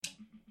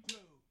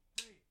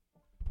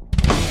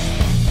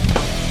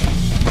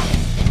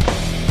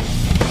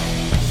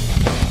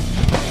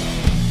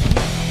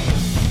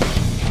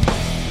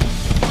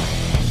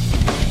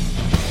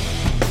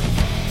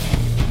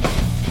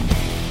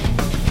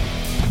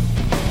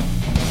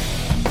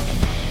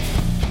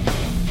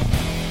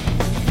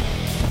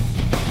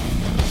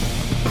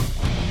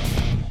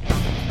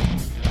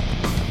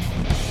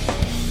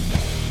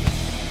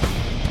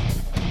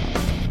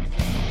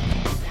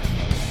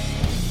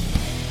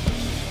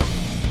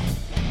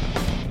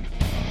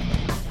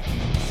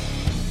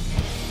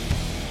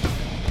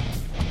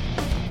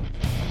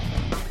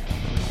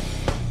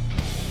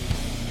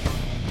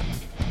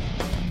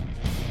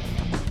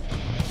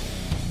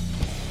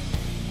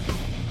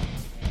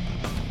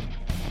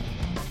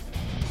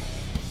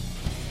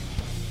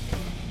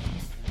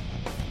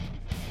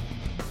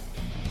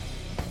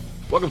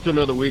Welcome to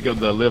another week of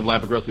the Live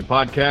Life Aggressively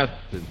podcast.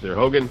 It's Sir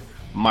Hogan,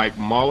 Mike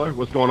Mahler.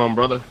 What's going on,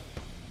 brother?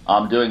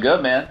 I'm doing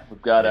good, man.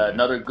 We've got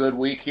another good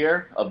week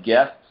here of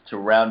guests to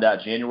round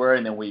out January,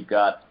 and then we've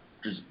got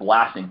just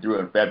blasting through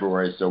in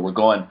February. So we're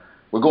going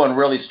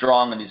really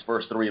strong in these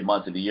first 3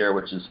 months of the year,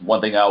 which is one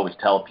thing I always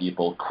tell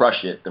people: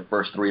 crush it the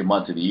first 3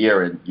 months of the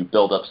year, and you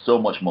build up so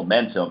much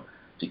momentum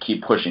to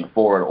keep pushing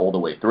forward all the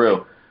way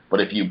through. But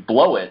if you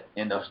blow it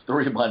in those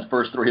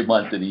first 3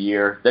 months of the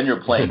year, then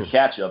you're playing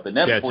catch up, and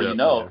then before you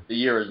know, the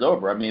year is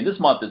over. I mean, this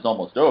month is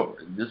almost over.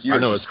 This year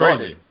just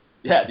started.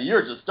 Yeah, the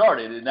year just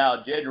started, and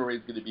now January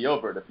is going to be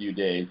over in a few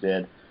days.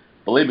 And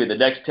believe me, the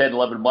next 10,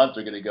 11 months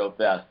are going to go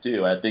fast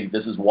too. I think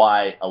this is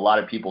why a lot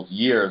of people's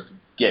years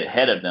get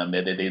ahead of them.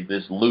 They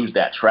just lose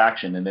that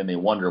traction, and then they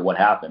wonder what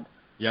happened.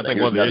 Yeah, I think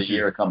one of the issues.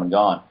 Year come and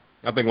gone.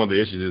 I think one of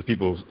the issues is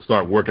people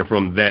start working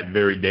from that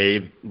very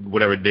day,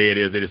 whatever day it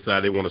is, they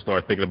decide they want to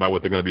start thinking about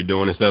what they're going to be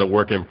doing instead of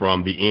working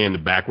from the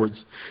end backwards.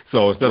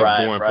 So instead of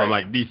going from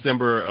like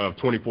December of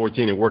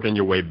 2014 and working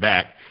your way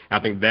back, I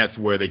think that's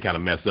where they kind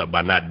of mess up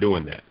by not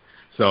doing that.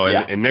 So,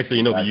 and next thing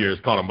you know, the year is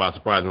caught them by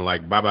surprise and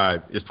like, bye-bye,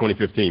 it's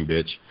 2015,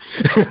 bitch.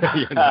 This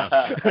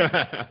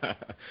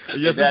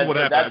is what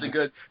happened. That's a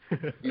good.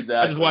 Exactly.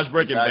 I just watched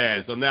Breaking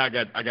Bad, so now I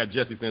got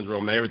Jesse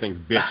syndrome. Now everything's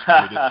bitch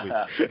for me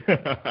this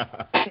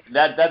week.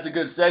 That's a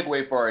good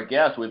segue for our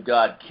guest. We've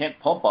got Kent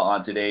Pumpa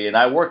on today, and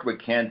I worked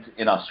with Kent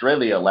in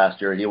Australia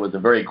last year. He was a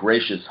very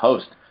gracious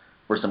host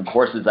for some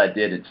courses I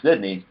did in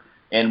Sydney.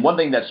 And one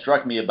thing that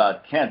struck me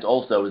about Kent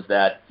also is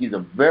that he's a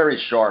very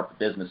sharp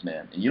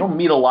businessman. And you don't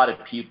meet a lot of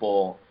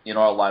people in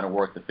our line of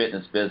work, the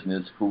fitness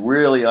business, who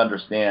really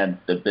understand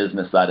the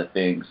business side of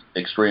things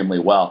extremely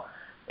well.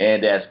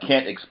 And as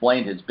Kent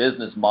explained his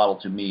business model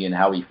to me and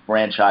how he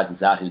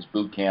franchises out his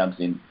boot camps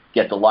and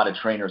gets a lot of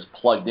trainers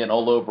plugged in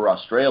all over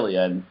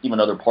Australia and even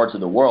other parts of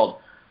the world,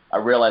 I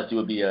realized he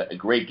would be a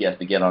great guest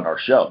again on our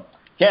show.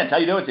 Kent, how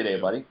you doing today,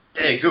 buddy?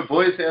 Hey, good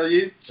boys. How are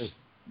you?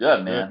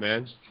 Good, man. Good,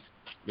 man.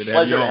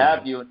 Pleasure to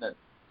have you.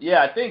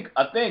 Yeah, I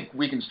think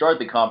we can start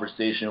the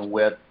conversation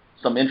with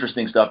some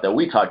interesting stuff that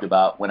we talked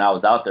about when I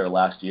was out there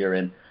last year.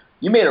 And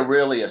you made a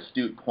really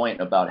astute point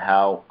about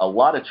how a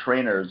lot of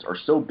trainers are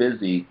so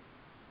busy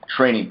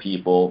training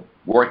people,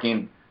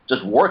 working,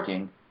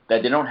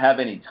 that they don't have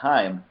any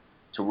time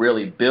to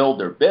really build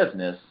their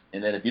business.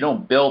 And then if you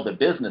don't build the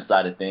business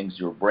side of things,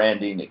 your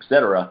branding,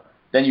 etc.,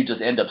 then you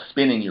just end up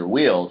spinning your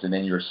wheels, and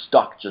then you're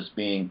stuck just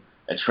being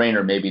a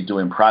trainer, maybe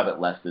doing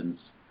private lessons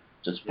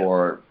just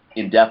for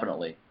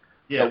indefinitely.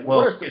 Yeah. So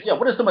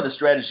what are some of the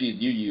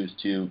strategies you use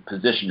to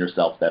position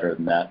yourself better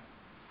than that?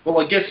 Well,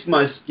 I guess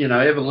most,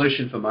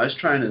 evolution for most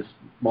trainers,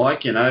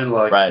 Mike,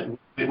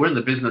 we're in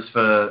the business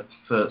for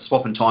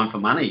swapping time for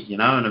money,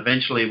 and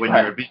eventually when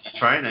you're a busy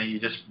trainer, you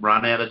just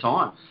run out of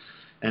time.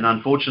 And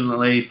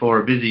unfortunately for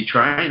a busy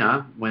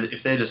trainer,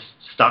 if they're just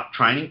stuck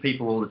training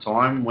people all the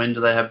time, when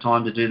do they have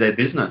time to do their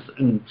business?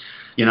 And,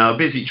 a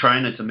busy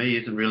trainer to me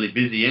isn't really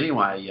busy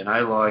anyway,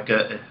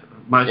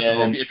 most of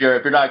them. If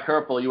you're not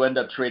careful, you end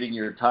up trading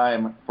your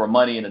time for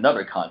money in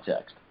another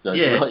context. So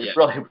it's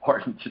really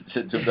important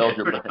to build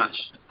your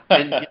business.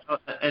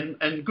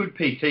 And good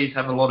PTs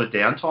have a lot of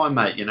downtime,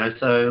 mate.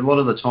 So a lot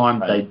of the time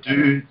they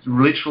do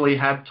literally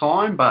have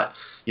time, but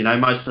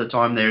most of the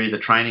time they're either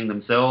training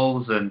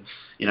themselves, and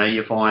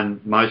you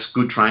find most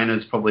good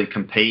trainers probably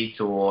compete,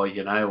 or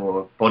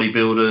or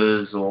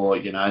bodybuilders, or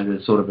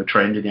there's sort of a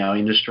trend in our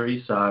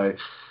industry. So.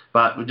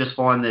 But we just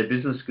find their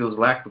business skills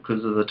lack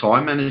because of the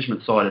time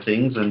management side of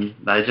things, and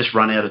they just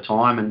run out of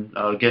time. And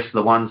I guess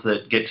the ones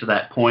that get to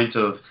that point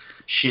of,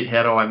 shit,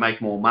 how do I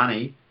make more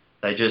money?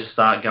 They just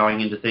start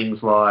going into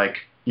things like,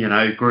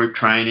 group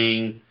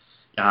training,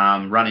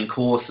 running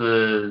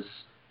courses,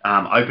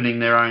 opening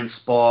their own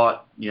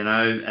spot,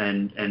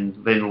 and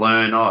then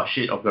learn, oh,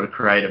 shit, I've got to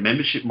create a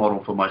membership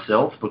model for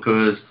myself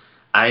because,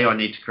 A, I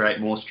need to create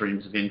more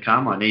streams of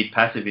income. I need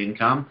passive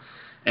income.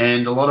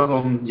 And a lot of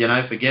them,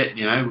 forget,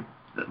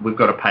 we've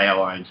got to pay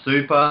our own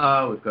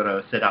super, we've got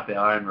to set up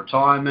our own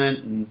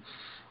retirement, and,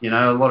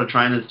 a lot of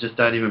trainers just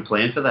don't even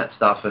plan for that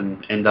stuff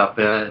and end up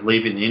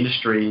leaving the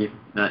industry,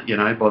 by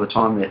the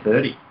time they're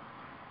 30.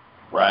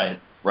 Right.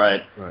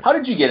 How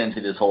did you get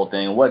into this whole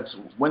thing?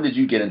 When did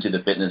you get into the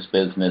fitness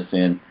business,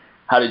 and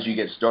how did you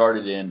get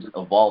started and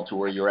evolve to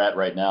where you're at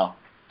right now?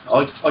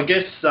 I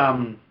guess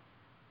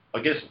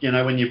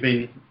when you've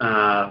been,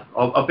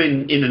 I've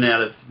been in and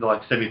out of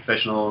like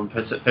semi-professional and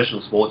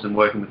professional sports and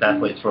working with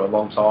athletes for a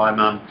long time.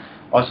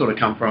 I sort of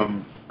come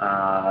from,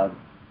 a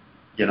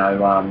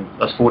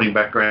sporting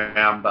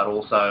background, but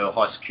also a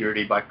high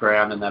security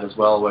background and that as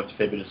well. I worked a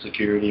fair bit of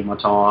security in my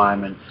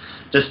time and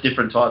just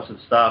different types of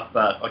stuff.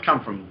 But I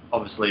come from,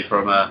 obviously,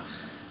 from a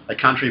a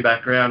country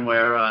background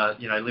where,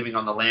 living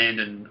on the land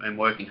and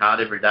working hard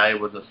every day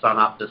was a sun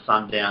up to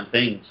sundown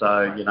thing.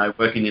 So,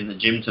 working in the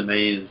gym to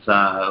me is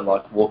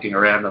like walking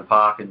around the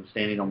park and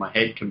standing on my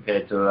head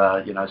compared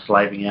to,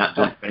 slaving out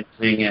doing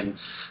fencing and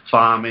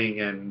farming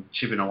and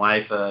chipping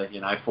away for,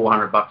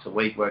 $400 a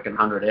week working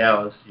 100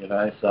 hours,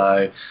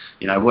 So,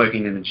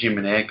 working in the gym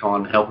and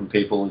aircon, helping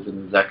people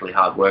isn't exactly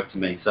hard work to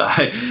me. So,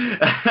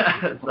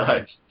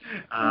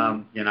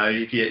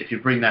 if you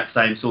bring that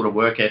same sort of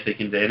work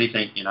ethic into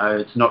anything,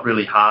 it's not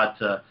really hard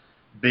to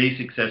be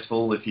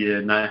successful if you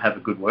have a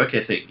good work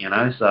ethic,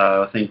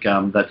 So I think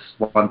that's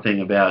one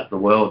thing about the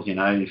world,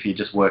 if you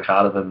just work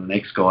harder than the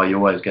next guy, you're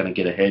always going to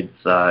get ahead.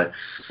 So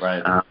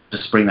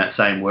just bring that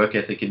same work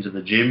ethic into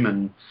the gym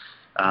and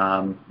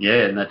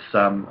that's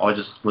I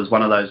just was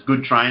one of those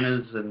good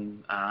trainers,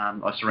 and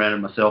I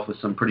surrounded myself with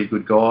some pretty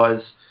good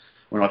guys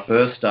when I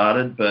first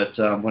started. But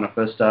when I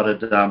first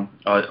started, I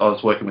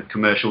was working with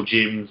commercial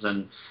gyms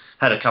and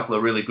had a couple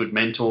of really good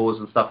mentors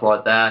and stuff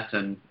like that.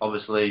 And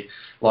obviously,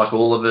 like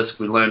all of us,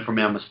 we learn from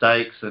our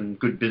mistakes. And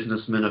good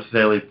businessmen are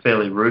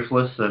fairly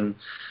ruthless. And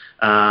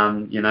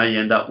you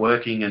end up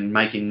working and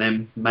making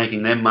them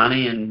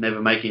money and never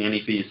making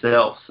any for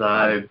yourself.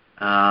 So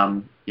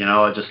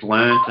I just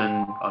learnt,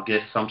 and I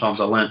guess sometimes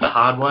I learnt the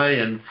hard way.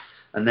 And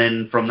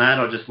then from that,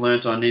 I just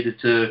learnt I needed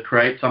to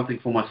create something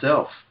for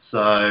myself.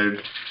 So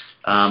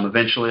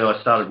eventually I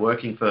started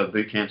working for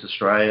Boot Camps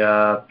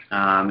Australia.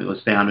 It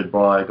was founded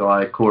by a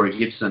guy, Corey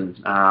Gibson,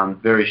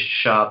 very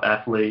sharp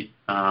athlete,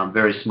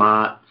 very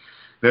smart,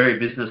 very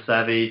business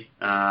savvy,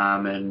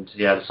 and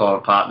he had a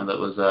silent partner that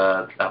was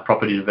a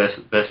property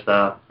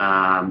investor.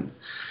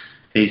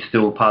 He's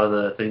still part of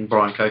the thing,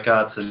 Brian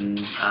Cocarts, and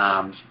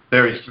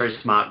very, very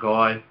smart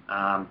guy.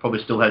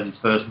 Probably still has his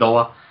first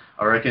dollar,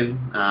 I reckon.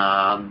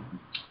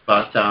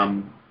 But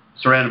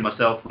surrounded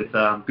myself with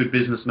good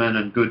businessmen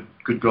and good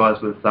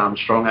guys with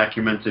strong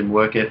acumen in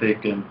work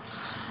ethic, and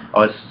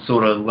I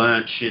sort of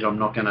learnt, I'm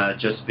not going to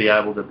just be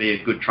able to be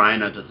a good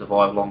trainer to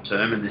survive long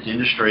term in this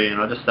industry.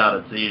 And I just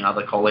started seeing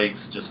other colleagues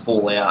just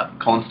fall out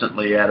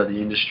constantly out of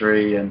the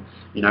industry, and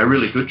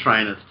really good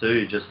trainers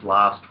too, just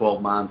last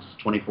 12 months,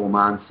 24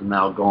 months, and they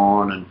were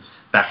gone and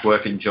back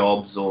working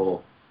jobs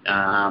or so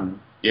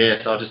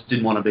I just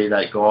didn't want to be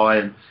that guy.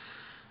 And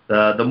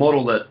the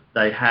model that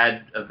they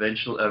had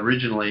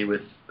originally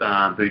with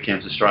Boot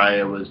Camps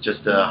Australia was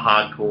just a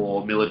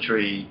hardcore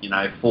military,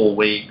 4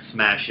 weeks,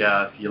 smash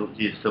you. If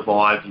you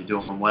survive, you're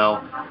doing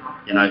well,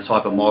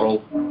 type of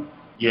model.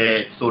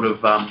 Yeah, sort of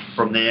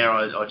from there,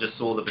 I just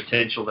saw the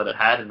potential that it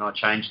had, and I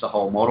changed the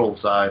whole model.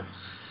 So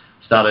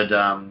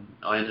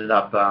I ended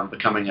up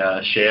becoming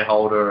a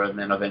shareholder, and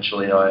then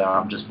eventually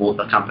I just bought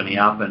the company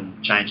up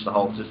and changed the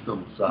whole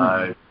system.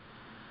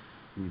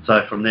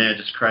 So from there,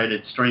 just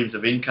created streams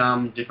of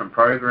income, different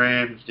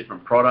programs,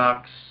 different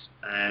products,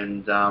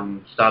 and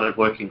started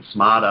working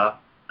smarter.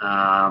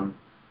 I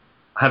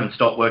haven't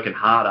stopped working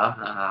harder.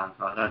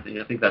 I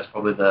think that's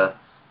probably the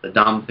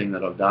dumb thing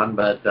that I've done.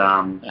 But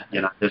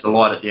there's a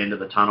light at the end of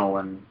the tunnel,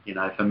 and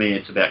for me,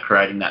 it's about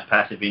creating that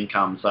passive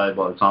income. So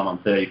by the time I'm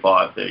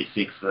 35,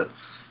 36, that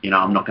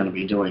I'm not going to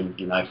be doing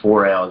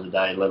 4 hours a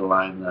day, let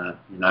alone the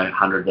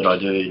 100 that I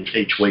do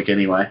each week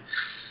anyway.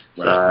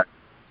 Right.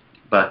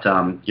 But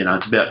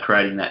it's about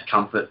creating that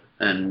comfort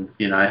and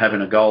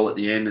having a goal at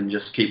the end and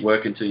just keep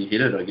working till you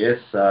hit it, I guess.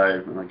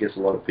 So I guess a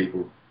lot of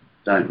people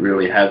don't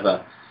really have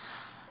a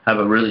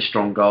really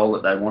strong goal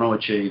that they want to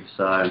achieve.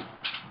 So,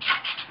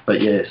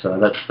 but yeah, so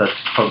that's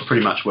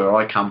pretty much where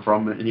I come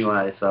from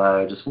anyway. So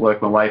I just work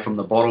my way from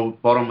the bottom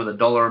with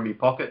 $1 in my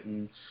pocket,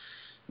 and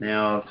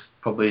now I've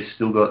probably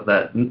still got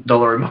that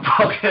 $1 in my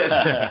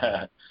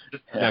pocket.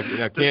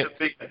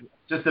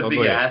 just a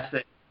bigger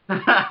asset.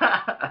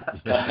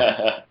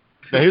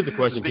 Now, here's the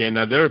question, Ken.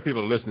 Now, there are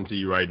people listening to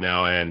you right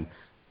now, and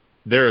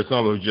there are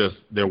some who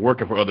they're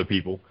working for other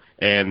people,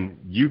 and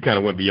you kind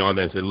of went beyond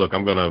that and said, look,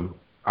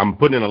 I'm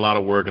putting in a lot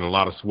of work and a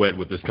lot of sweat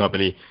with this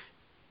company.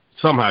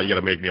 Somehow you got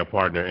to make me a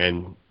partner,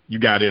 and you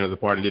got in as a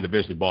partner and then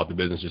eventually bought the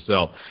business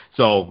yourself.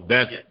 So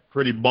that's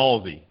pretty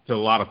ballsy to a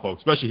lot of folks,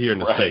 especially here in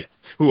the States,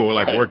 who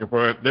are working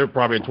for it. They're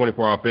probably in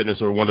 24-hour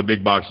fitness or one of the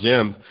big box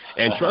gyms.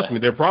 And trust me,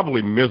 they're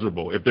probably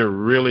miserable if they're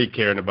really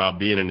caring about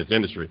being in this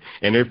industry.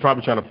 And they're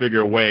probably trying to figure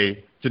a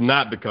way to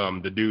not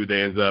become the dude that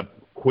ends up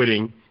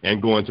quitting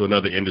and going to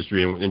another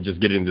industry and just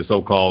getting the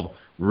so-called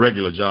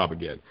regular job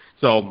again.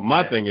 So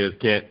my thing is,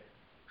 Kent,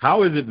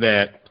 how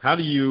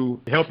do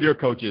you help your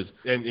coaches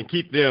and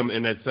keep them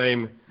in that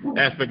same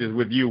aspect as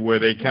with you, where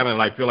they kind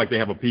of feel like they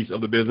have a piece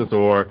of the business,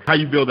 or how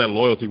you build that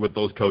loyalty with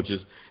those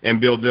coaches and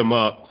build them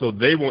up so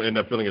they won't end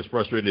up feeling as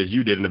frustrated as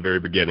you did in the very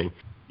beginning?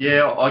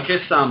 Yeah, I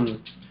guess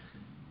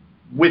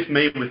with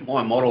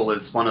my model,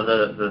 it's one of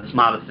the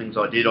smartest things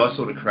I did. I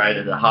sort of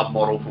created a hub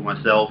model for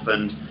myself,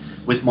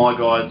 and with my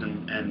guys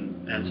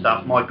and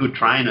stuff, my good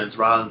trainers,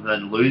 rather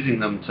than losing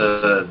them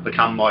to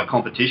become my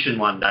competition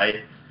one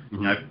day,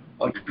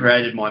 I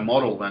created my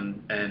model,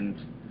 and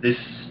this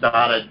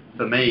started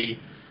for me,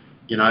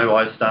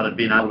 I started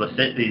being able to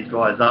set these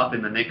guys up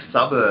in the next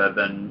suburb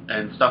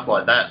and stuff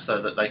like that,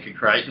 so that they could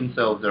create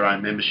themselves their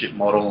own membership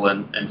model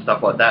and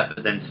stuff like that,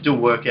 but then still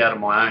work out of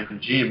my own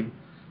gym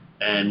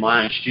and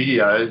my own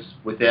studios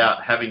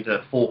without having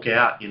to fork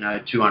out,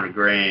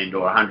 $200,000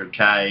 or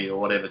 $100K or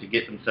whatever to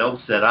get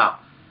themselves set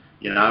up.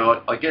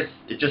 I guess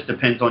it just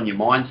depends on your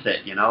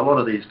mindset. A lot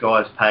of these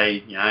guys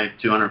pay,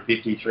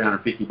 $250,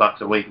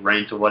 $350 a week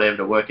rent or whatever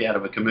to work out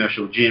of a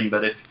commercial gym.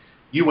 But if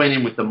you went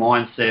in with the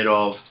mindset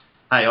of,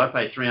 hey, I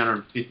pay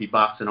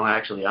 $350 and I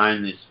actually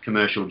own this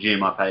commercial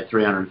gym, I pay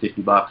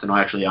 $350 and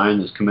I actually own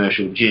this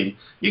commercial gym,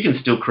 you can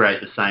still create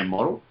the same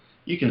model.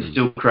 You can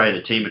still create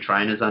a team of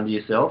trainers under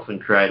yourself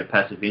and create a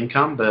passive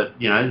income, but, at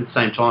the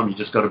same time, you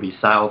just got to be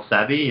sales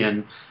savvy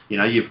and,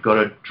 you've got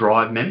to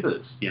drive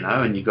members,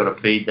 and you've got to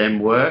feed them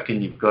work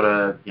and you've got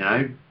to,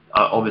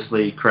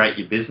 obviously create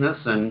your business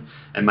and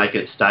make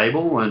it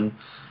stable. And,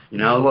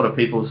 a lot of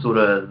people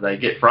they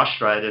get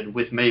frustrated.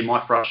 With me,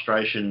 my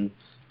frustration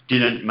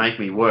didn't make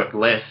me work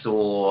less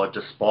or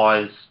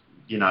despise,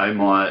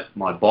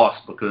 my boss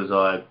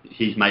because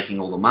he's making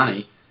all the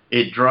money.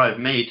 It drove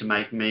me to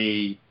make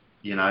me,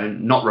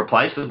 not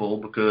replaceable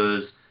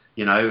because,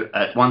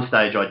 at one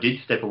stage I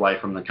did step away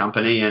from the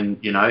company and,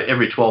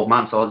 every 12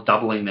 months I was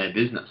doubling their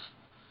business.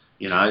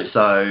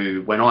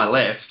 So when I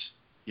left,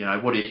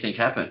 what do you think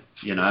happened?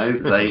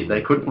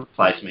 They couldn't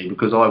replace me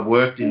because I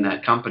worked in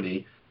that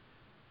company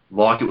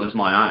like it was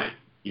my own,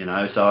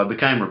 so I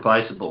became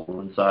replaceable.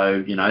 And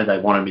so, they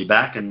wanted me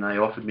back and they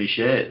offered me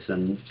shares.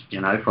 And,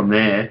 from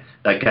there,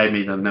 that gave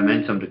me the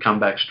momentum to come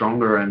back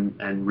stronger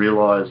and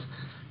realise,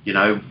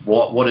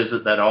 what is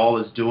it that I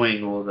was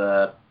doing or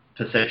the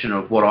perception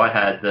of what I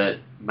had that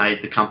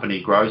made the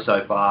company grow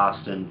so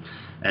fast and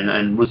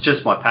was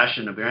just my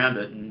passion around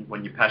it. And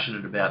when you're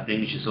passionate about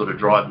things, you sort of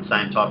drive the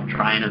same type of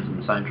trainers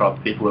and the same type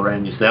of people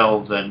around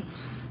yourselves. And,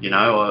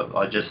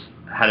 I just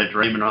had a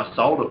dream and I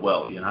sold it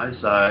well,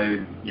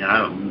 So,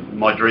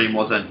 my dream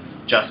wasn't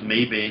just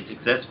me being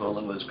successful.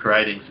 It was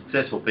creating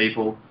successful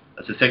people,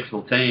 a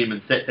successful team,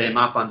 and set them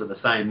up under the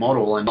same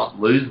model and not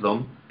lose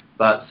them,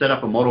 but set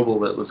up a model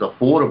that was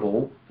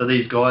affordable for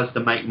these guys to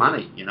make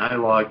money.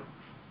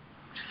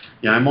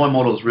 My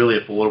model is really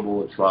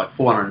affordable. It's like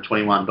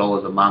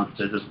 $421 a month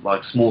to just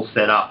like small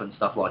setup and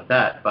stuff like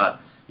that. But,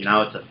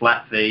 it's a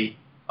flat fee.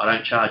 I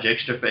don't charge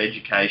extra for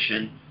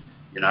education.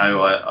 My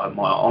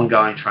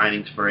ongoing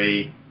training's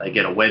free. They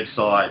get a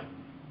website,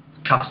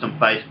 custom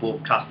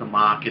Facebook, custom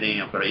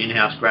marketing. I've got an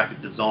in-house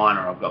graphic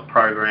designer. I've got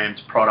programs,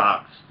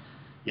 products.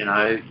 You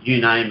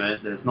name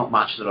it. There's not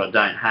much that I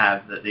don't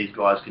have that these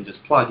guys can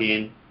just plug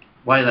in,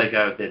 away they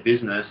go with their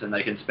business, and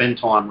they can spend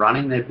time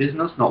running their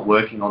business, not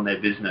working on their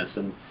business.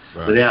 And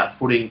without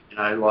putting,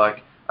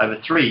 like over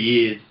 3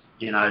 years,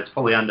 it's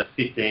probably under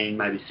 15,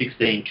 maybe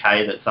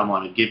 16K that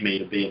someone would give me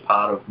to be a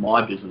part of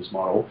my business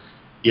model.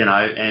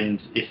 And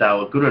if they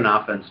were good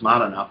enough and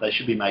smart enough, they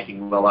should be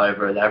making well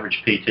over, the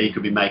average PT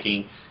could be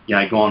making,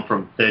 gone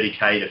from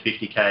 30K to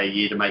 50K a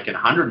year to making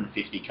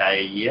 150K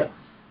a year.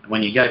 And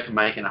when you go from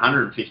making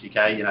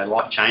 150K,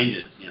 life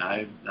changes,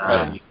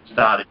 You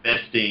start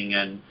investing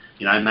and,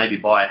 maybe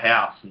buy a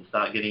house and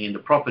start getting into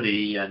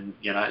property. And,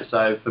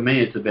 so for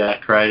me, it's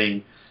about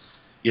creating,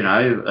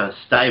 a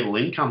stable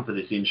income for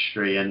this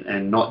industry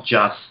and not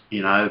just,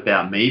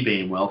 about me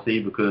being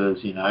wealthy because,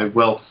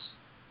 wealth's,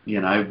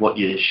 what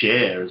you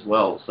share as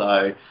well.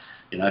 So,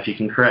 if you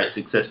can create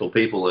successful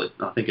people,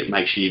 I think it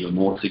makes you even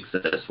more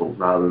successful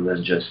rather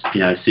than just,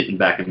 sitting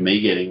back and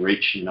me getting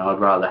rich. I'd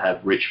rather have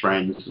rich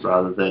friends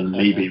rather than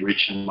me be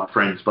rich and my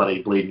friends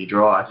bloody bleed me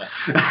dry.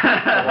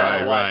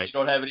 Right. You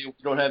don't have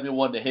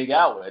anyone to hang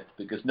out with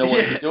because no one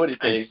can do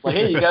anything. It's like,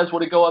 hey, you guys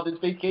want to go on this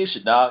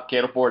vacation? Nah,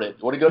 can't afford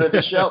it. Want to go to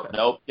this show?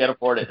 Nope, can't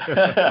afford it.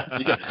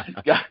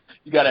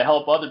 You got to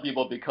help other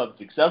people become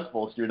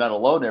successful so you're not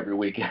alone every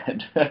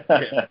weekend.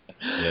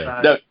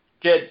 No,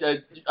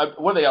 Kid,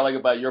 one thing I like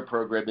about your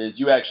program is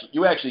you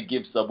actually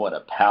give someone a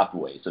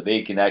pathway so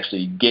they can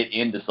actually get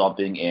into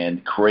something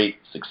and create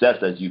success,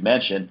 as you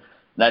mentioned.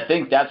 And I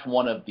think that's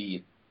one of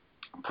the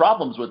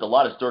problems with a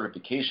lot of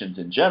certifications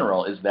in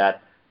general is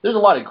that there's a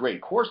lot of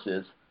great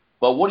courses,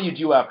 but what do you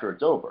do after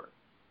it's over?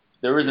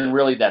 There isn't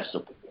really that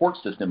support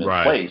system in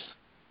place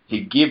to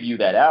give you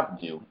that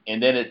avenue.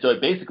 And then it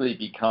basically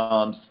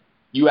becomes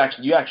you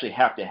actually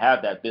have to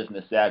have that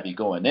business savvy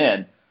going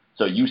in.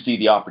 So you see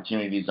the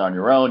opportunities on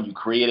your own, you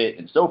create it,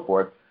 and so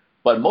forth.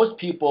 But most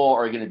people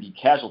are going to be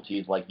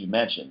casualties, like you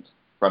mentioned,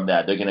 from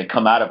that. They're going to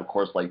come out of a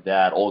course like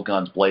that, all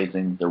guns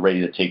blazing, they're ready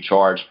to take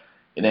charge,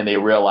 and then they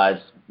realize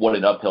what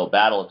an uphill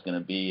battle it's going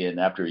to be, and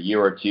after a year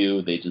or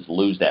two, they just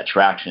lose that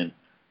traction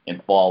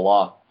and fall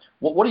off.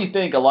 What do you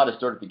think a lot of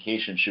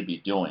certifications should be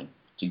doing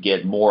to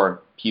get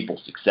more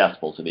people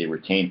successful so they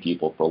retain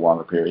people for a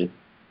longer period?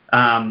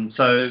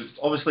 So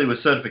obviously with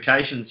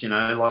certifications,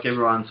 like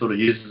everyone sort of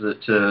uses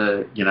it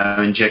to,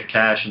 inject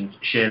cash and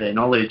share their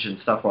knowledge and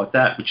stuff like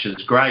that, which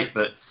is great.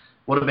 But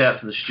what about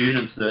for the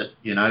students that,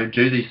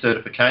 do these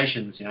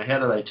certifications? How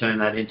do they turn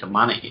that into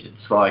money?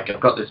 It's like, I've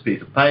got this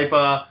piece of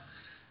paper,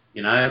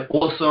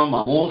 awesome,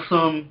 I'm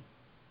awesome.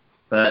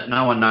 but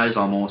no one knows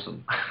I'm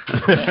awesome.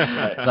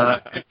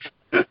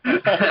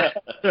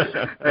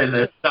 And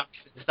they're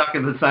stuck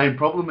in the same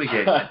problem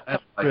again.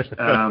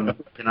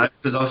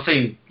 Because I've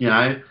seen,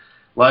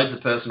 loads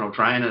of personal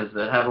trainers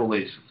that have all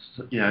these,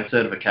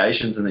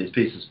 certifications and these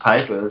pieces of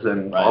papers,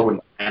 and I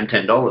wouldn't pay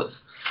 $10,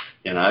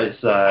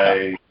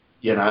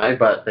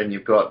 but then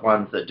you've got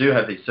ones that do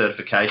have these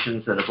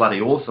certifications that are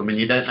bloody awesome, and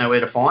you don't know where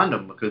to find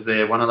them because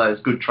they're one of those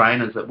good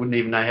trainers that wouldn't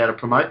even know how to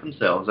promote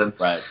themselves. And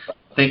I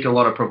think a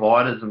lot of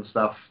providers and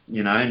stuff,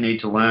 need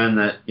to learn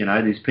that,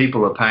 these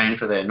people are paying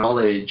for their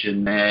knowledge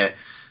and their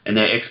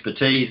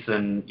expertise,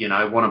 and,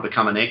 want to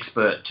become an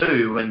expert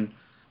too. And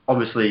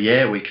obviously,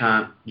 we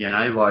can't,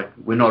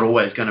 we're not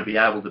always going to be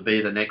able to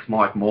be the next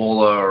Mike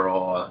Mauler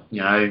or,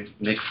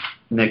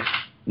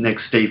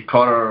 next Steve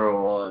Cotter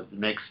or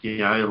next,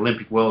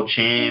 Olympic world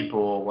champ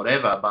or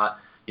whatever, but,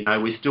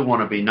 we still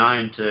want to be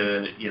known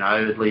to,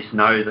 at least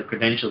know the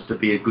credentials to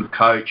be a good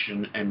coach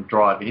and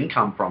drive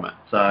income from it.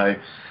 So,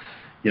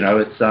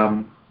 it's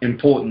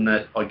important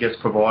that, I guess,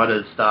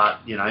 providers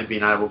start,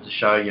 being able to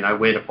show,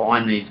 where to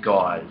find these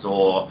guys,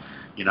 or,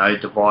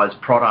 devise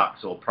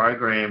products or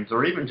programs,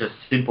 or even just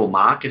simple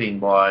marketing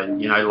by,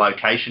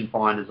 location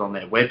finders on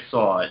their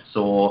websites,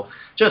 or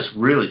just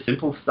really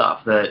simple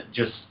stuff that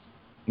just,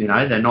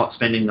 they're not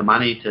spending the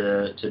money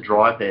to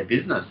drive their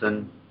business.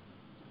 And,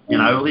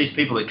 all these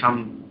people that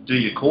come do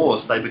your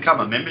course, they become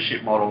a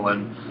membership model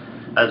and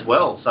as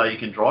well. So you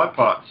can drive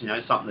products,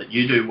 something that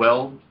you do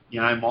well,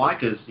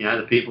 Mike, is,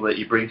 the people that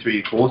you bring through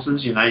your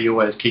courses, you're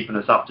always keeping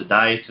us up to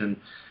date and,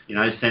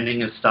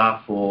 sending us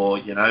stuff, or,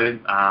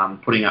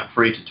 putting up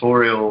free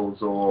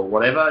tutorials or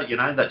whatever,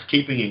 that's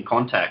keeping in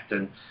contact.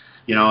 And,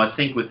 I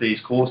think with these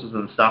courses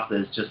and stuff,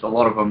 there's just a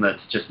lot of them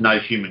that's just no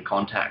human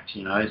contact,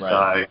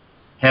 so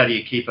how do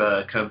you keep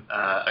a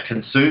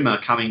consumer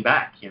coming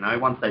back,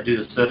 once they do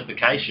the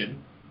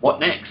certification, what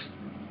next?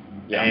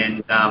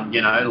 And,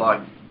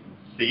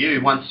 for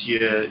you, once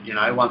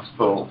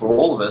for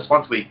all of us,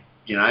 once we,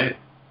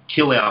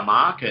 kill our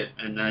market,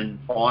 and then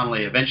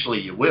finally, eventually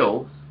you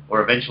will,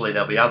 or eventually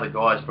there'll be other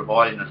guys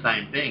providing the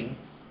same thing,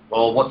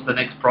 well, what's the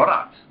next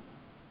product?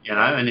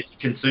 And if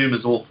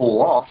consumers all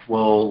fall off,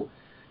 well,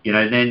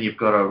 then you've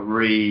got to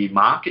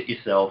remarket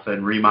yourself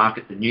and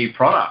remarket the new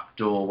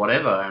product or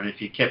whatever. And if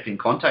you kept in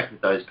contact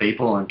with those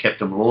people and kept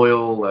them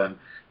loyal and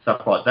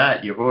stuff like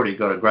that, you've already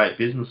got a great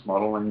business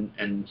model. And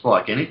it's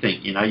like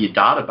anything, your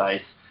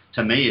database,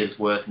 to me, is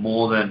worth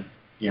more than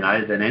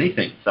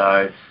anything.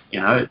 So,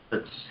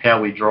 that's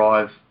how we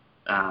drive.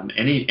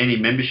 Any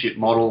membership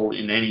model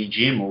in any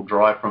gym will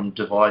drive from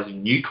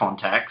devising new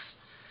contacts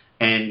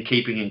and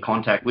keeping in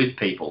contact with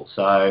people.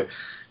 So,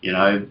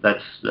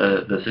 that's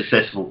the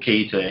successful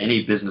key to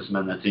any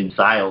businessman that's in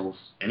sales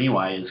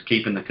anyway, is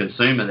keeping the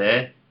consumer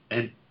there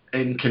and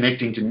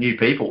connecting to new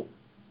people.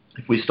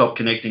 If we stop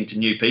connecting to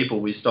new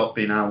people, we stop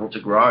being able to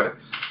grow.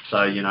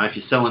 So, if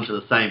you're selling to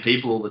the same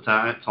people all the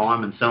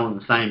time and selling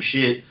the same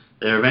shit,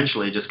 they're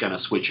eventually just going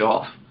to switch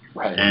off.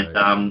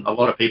 A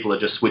lot of people are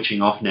just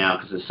switching off now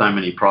because there's so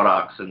many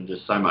products and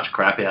just so much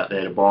crap out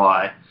there to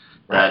buy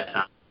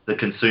that the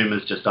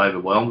consumer's just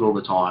overwhelmed all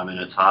the time, and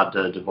it's hard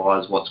to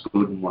devise what's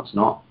good and what's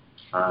not.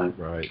 Now,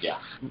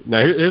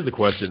 here's the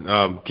question.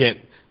 Kent,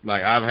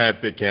 I've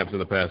had fit camps in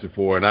the past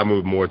before, and I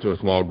moved more to a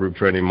small group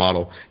training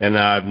model, and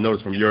I've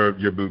noticed from your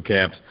boot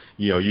camps,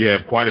 you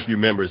have quite a few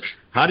members.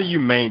 How do you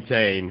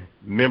maintain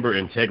member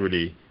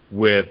integrity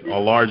with a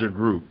larger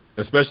group,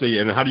 especially,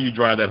 and how do you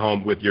drive that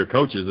home with your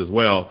coaches as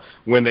well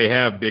when they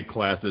have big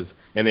classes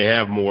and they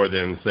have more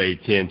than, say,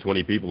 10,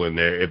 20 people in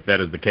there, if that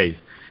is the case?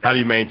 How do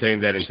you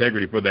maintain that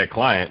integrity for that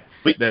client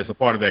that's a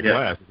part of that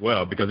class as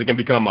well? Because it can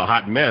become a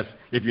hot mess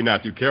if you're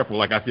not too careful.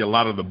 Like I see a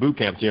lot of the boot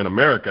camps here in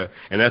America,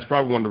 and that's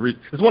probably one of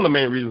the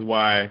main reasons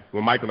why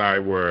when Mike and I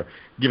were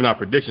giving our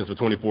predictions for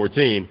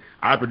 2014,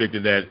 I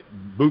predicted that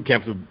boot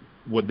camps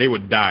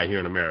would die here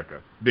in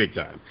America, big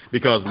time.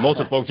 Because most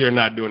of the folks here are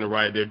not doing it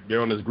right.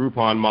 They're on this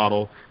Groupon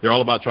model. They're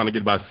all about trying to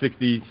get about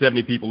 60,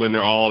 70 people in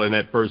there all in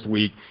that first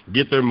week,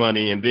 get their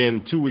money, and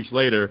then 2 weeks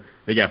later,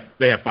 they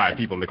have 5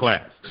 people in the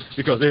class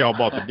because they all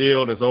bought the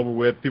deal and it's over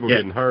with. People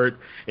getting hurt.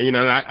 And,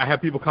 I have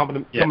people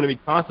coming to me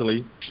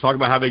constantly talking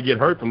about how they get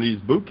hurt from these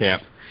boot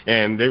camps.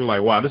 And they were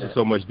like, wow, this is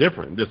so much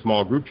different, this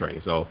small group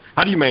training. So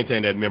how do you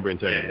maintain that member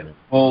integrity?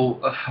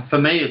 Well, for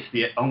me, it's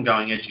the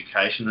ongoing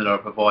education that I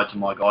provide to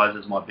my guys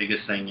is my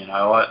biggest thing.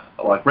 I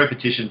like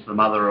repetition's the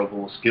mother of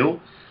all skill.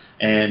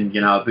 And,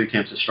 at Boot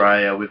Camps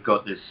Australia, we've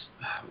got this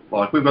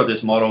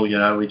model,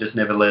 we just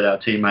never let our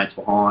teammates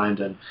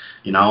behind. And,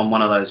 I'm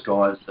one of those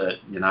guys that,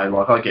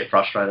 I get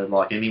frustrated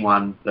like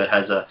anyone that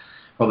is a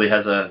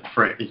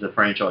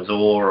franchisor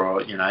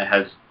or,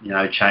 has,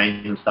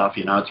 change and stuff.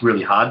 It's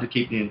really hard to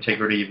keep the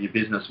integrity of your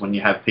business when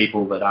you have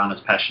people that aren't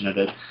as passionate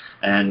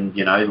and,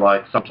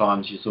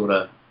 sometimes you sort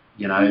of,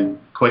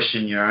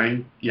 question your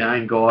own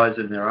guys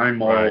and their own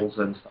morals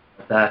and stuff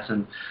like that.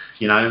 And,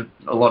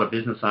 a lot of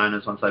business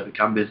owners, once they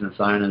become business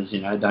owners,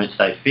 don't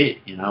stay fit,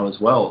 as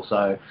well.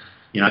 So,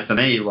 for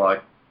me,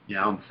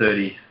 I'm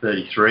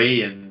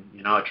 33 and,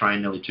 I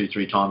train nearly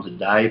 2-3 times a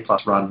day,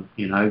 plus run,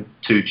 2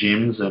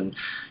 gyms and,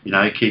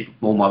 keep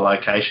all my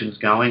locations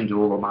going,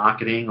 do all the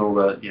marketing,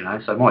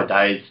 so my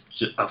day is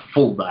just a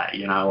full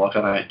day, like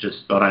I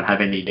don't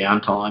have any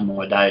downtime.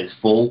 My day is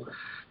full.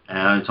 And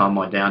the only time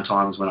my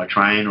downtime is when I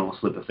train or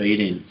slip a feed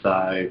in.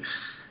 So,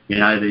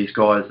 these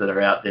guys that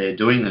are out there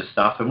doing this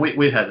stuff, and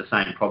we've had the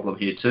same problem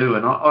here too,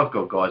 and I've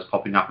got guys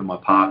popping up in my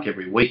park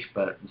every week,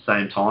 but at the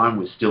same time,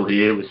 we're still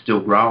here, we're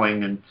still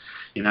growing, and,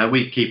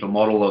 we keep a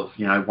model of,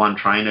 1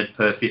 trainer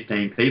per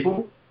 15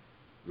 people.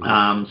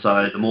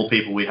 So the more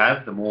people we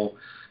have, the more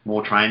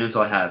trainers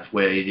I have,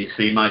 where you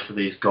see most of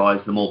these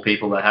guys, the more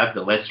people they have,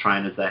 the less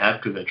trainers they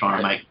have, because they're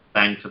trying to make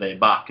bang for their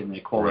buck, and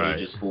their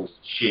quality just falls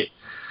to shit.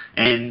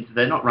 And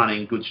they're not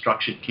running good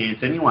structured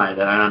camps anyway.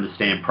 They don't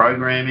understand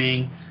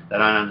programming. They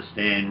don't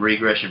understand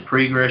regression,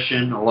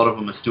 pregression. A lot of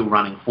them are still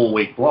running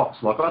 4-week blocks.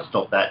 Like I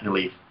stopped that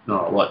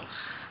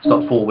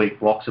stopped 4-week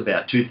blocks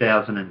about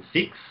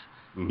 2006,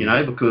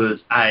 because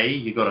A,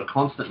 you've got to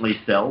constantly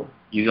sell,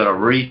 you've got to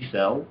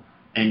resell,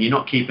 and you're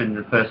not keeping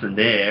the person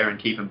there and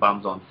keeping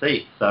bums on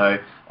seats. So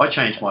I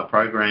changed my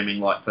programming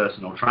like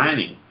personal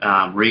training.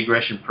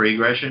 Regression,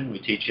 pregression, we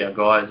teach our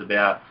guys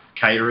about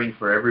catering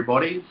for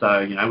everybody.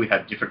 So, we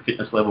have different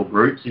fitness level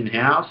groups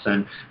in-house,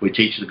 and we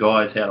teach the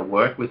guys how to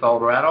work with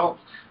older adults.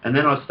 And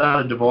then I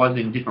started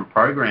devising different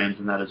programs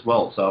in that as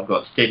well. So I've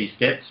got steady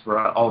steps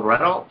for older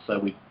adults. So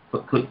we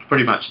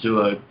pretty much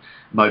do a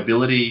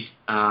mobility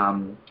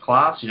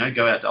class,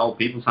 go out to old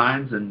people's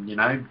homes and,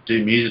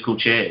 do musical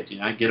chairs,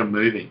 get them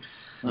moving.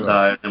 Right.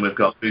 So, and we've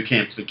got boot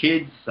camps for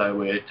kids. So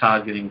we're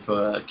targeting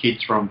for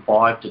kids from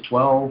 5 to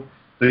 12.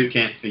 Boot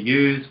camp for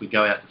youth. We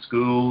go out to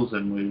schools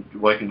and we're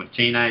working with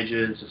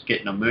teenagers, just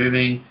getting them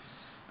moving.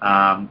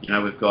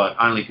 We've got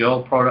only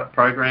girl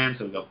programs,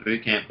 so we've got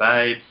boot camp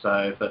babes,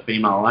 so for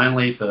female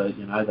only, for,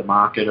 the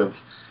market of,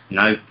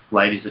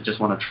 ladies that just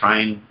want to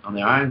train on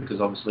their own, because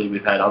obviously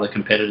we've had other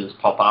competitors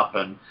pop up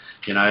and,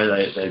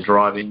 they're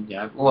driving,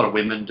 a lot of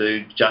women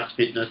do just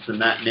fitness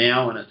and that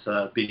now, and it's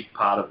a big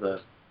part of the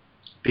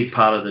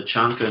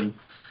chunk, and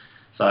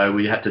so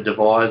we have to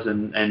devise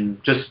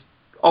and just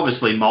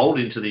obviously mould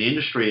into the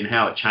industry and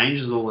how it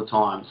changes all the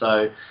time.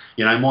 So,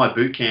 my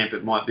boot camp,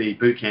 it might be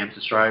Boot Camps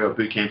Australia or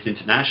Boot Camps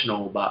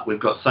International, but we've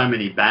got so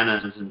many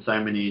banners and so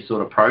many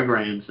sort of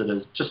programs that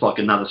is just like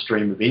another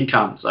stream of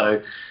income.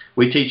 So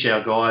we teach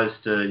our guys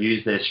to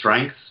use their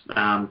strengths,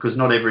 because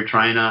not every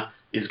trainer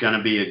is going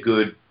to be a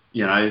good,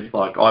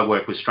 like I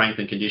work with strength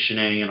and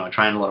conditioning and I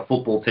train a lot of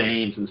football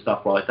teams and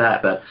stuff like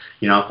that. But,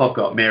 if I've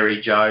got Mary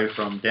Jo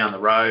from down the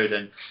road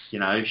and,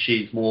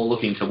 she's more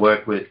looking to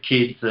work with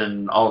kids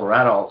and older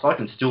adults, I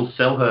can still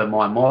sell her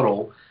my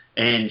model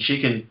and she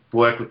can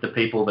work with the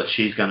people that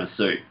she's going to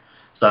suit.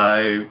 So,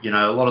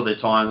 a lot of the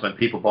times when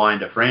people buy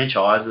into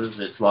franchises,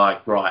 it's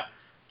like, right,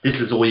 this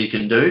is all you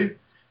can do.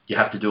 You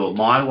have to do it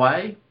my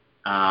way.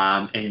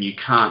 And you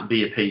can't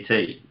be a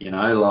PT,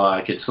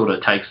 like it sort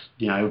of takes,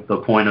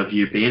 the point of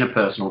you being a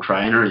personal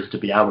trainer is to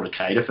be able to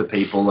cater for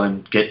people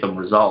and get them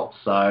results.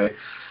 So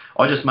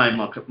I just made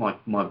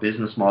my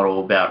business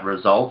model about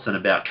results and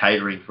about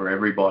catering for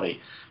everybody,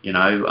 and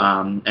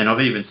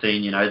I've even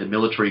seen, the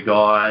military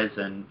guys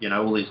and,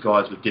 all these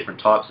guys with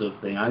different types of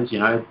things,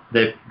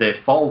 their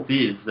fault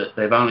is that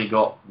they've only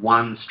got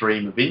one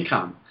stream of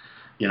income,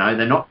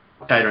 they're not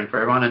catering for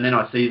everyone. And then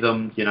I see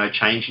them,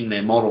 changing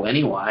their model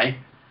anyway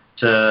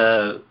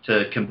to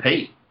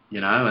compete,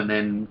 and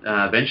then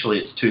eventually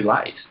it's too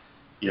late,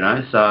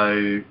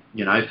 so,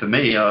 for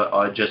me,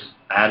 I just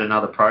add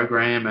another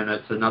program and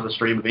it's another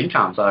stream of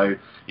income. So,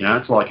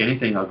 it's like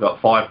anything. I've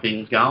got 5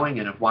 things going,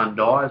 and if one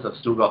dies, I've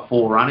still got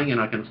 4 running and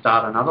I can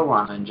start another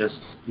one and just,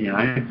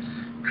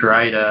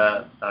 create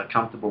a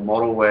comfortable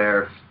model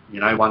where,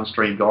 if, one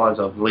stream dies,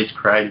 I've at least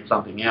created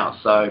something else.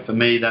 So for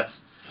me,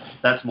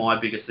 that's my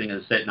biggest thing,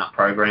 is setting up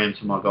programs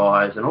for my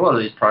guys. And a lot of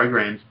these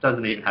programs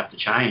doesn't even have to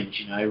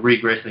change.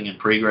 Regressing and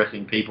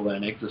pregressing people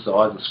in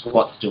exercise. A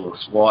squat's still a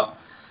squat.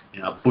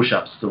 A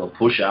push-up's still a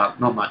push-up.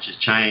 Not much has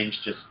changed,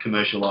 just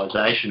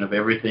commercialization of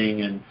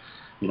everything. And,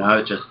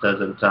 it just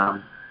doesn't, so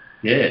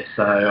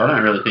I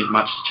don't really think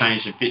much has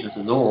changed in fitness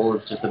at all.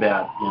 It's just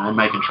about,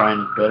 making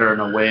trainers better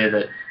and aware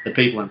that the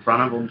people in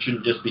front of them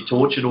shouldn't just be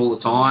tortured all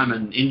the time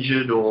and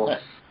injured or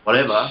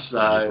whatever.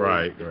 So,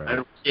 right.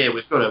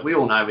 We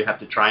all know we have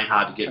to train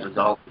hard to get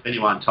results. If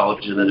anyone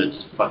told you that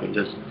it's fucking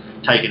just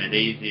taking it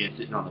easy and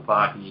sitting on the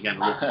park and you're going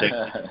to look sexy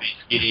and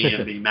be skinny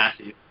and be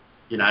massive,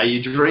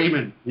 you're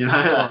dreaming,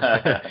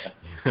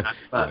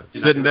 But,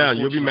 sitting down,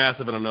 you'll be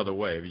massive in another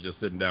way if you're just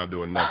sitting down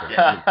doing nothing.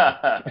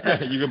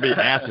 You can be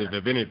active,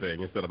 if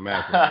anything, instead of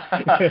massive.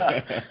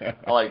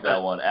 I like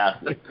that one,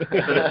 active.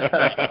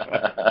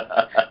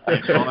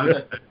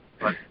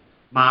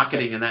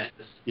 Marketing and that,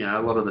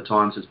 a lot of the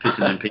times is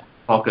pissing in people's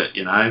pocket,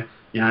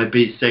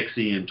 be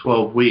sexy in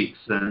 12 weeks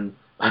and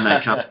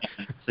they come in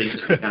and think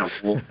they're going to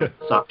walk,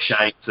 suck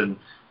shakes and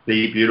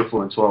be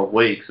beautiful in 12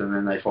 weeks, and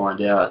then they find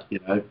out,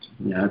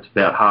 it's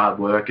about hard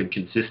work and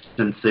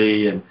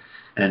consistency and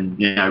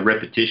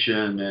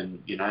repetition and,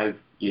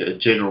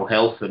 general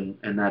health and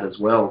that as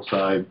well.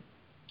 So,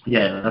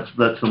 yeah,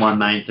 that's the one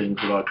main thing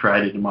that I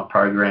created in my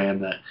program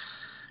that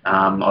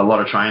a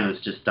lot of trainers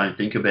just don't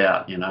think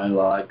about, and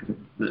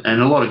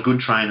a lot of good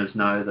trainers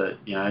know that,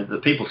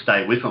 that people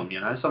stay with them.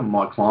 Some of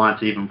my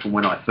clients, even from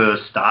when I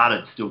first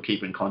started, still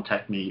keep in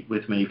contact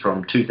with me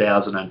from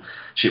 2000 and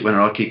when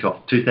I kicked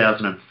off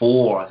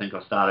 2004, I think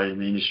I started in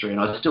the industry, and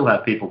I still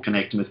have people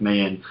connecting with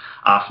me and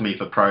ask me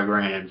for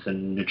programs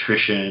and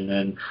nutrition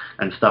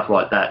and stuff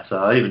like that. So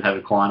I even have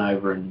a client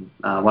over, and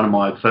one of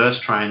my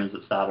first trainers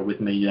that started with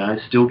me,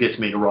 still gets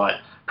me to write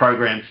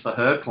programs for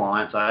her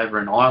clients over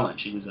in Ireland.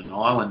 She was in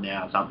Ireland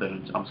now or something,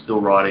 and I'm still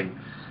writing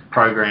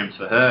programs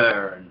for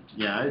her. And,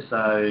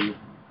 so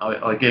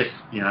I guess,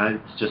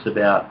 it's just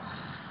about,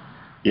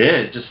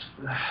 just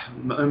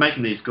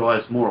making these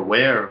guys more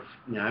aware of,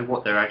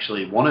 what they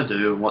actually want to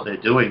do and what they're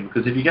doing.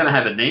 Because if you're going to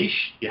have a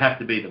niche, you have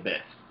to be the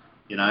best,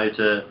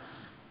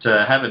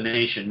 to have a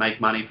niche and make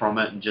money from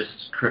it, and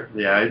just,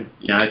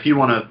 if you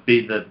want to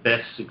be the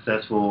best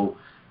successful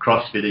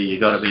CrossFitter, you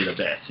got to be the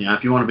best.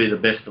 If you want to be the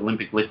best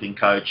Olympic lifting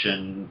coach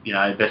and,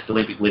 best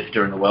Olympic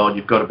lifter in the world,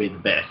 you've got to be the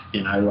best,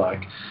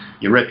 like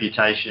your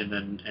reputation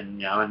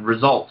and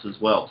results as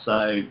well.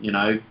 So,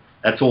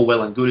 that's all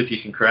well and good if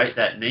you can create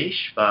that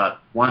niche, but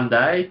one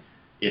day,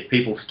 if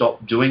people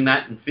stop doing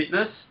that in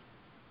fitness,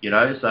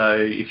 so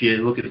if you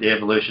look at the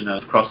evolution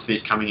of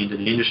CrossFit coming into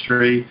the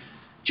industry,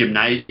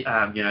 gymnastic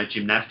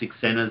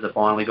centers have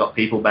finally got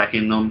people back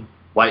in them,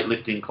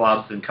 weightlifting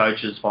clubs and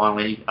coaches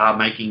finally are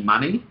making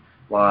money.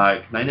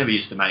 Like, they never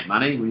used to make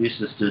money. We used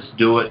to just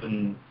do it,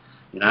 and,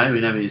 we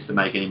never used to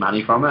make any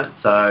money from it.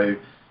 So,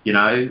 in,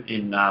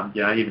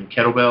 even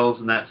kettlebells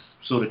and that's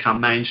sort of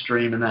come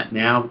mainstream and that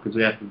now, because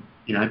we have to,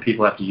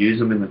 people have to use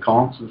them in the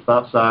comps and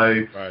stuff.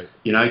 So, right.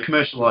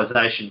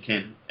 Commercialization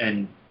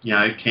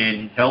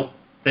can help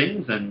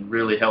things and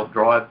really help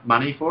drive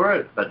money for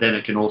it, but then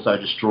it can also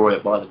destroy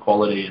it by the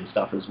quality and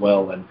stuff as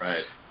well. And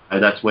right.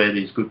 That's where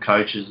these good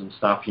coaches and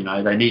stuff,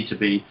 they need to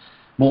be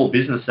more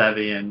business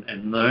savvy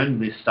and learn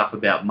this stuff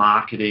about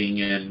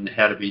marketing and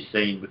how to be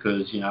seen,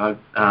 because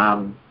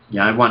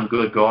one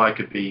good guy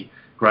could be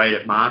great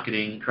at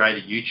marketing,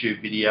 create a YouTube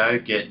video,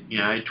 get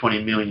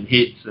 20 million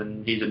hits,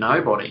 and he's a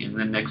nobody, and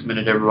then next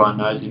minute everyone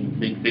knows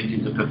him and thinks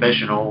he's a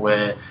professional.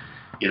 Where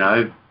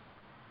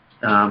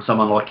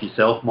someone like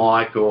yourself,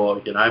 Mike,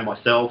 or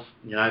myself,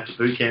 for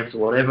boot camps or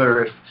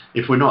whatever,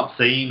 if we're not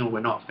seen or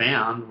we're not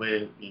found,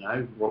 we're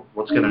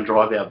what's going to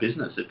drive our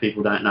business if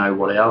people don't know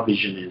what our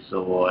vision is,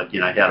 or how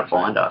to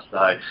find us.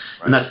 So,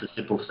 and that's the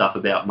simple stuff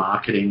about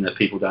marketing that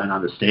people don't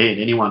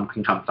understand. Anyone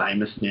can become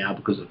famous now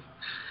because of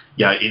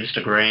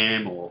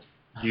Instagram or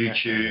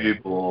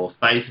YouTube or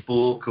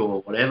Facebook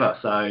or whatever.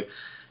 So,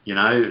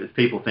 if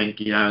people think,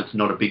 it's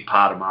not a big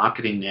part of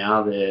marketing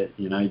now, they're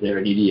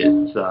an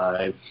idiot.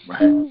 So,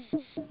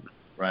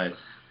 right.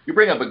 You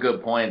bring up a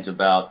good point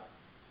about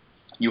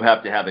you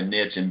have to have a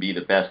niche and be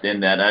the best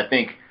in that. I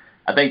think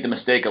the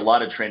mistake a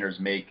lot of trainers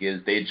make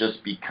is they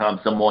just become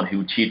someone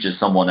who teaches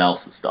someone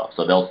else's stuff.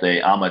 So they'll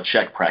say, I'm a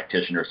Czech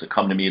practitioner, so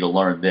come to me to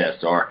learn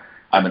this, or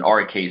I'm an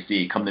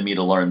RKC, come to me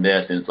to learn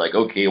this. And it's like,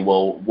 okay,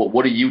 well,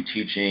 what are you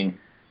teaching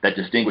that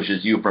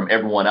distinguishes you from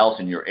everyone else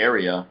in your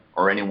area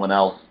or anyone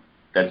else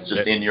that's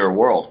just in your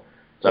world?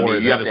 So I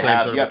mean, you have to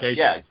have,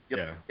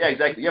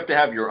 exactly. You have to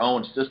have your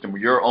own system,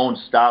 your own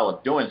style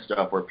of doing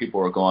stuff where people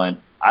are going,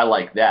 I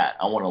like that,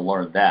 I want to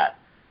learn that,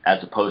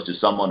 as opposed to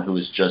someone who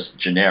is just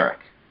generic.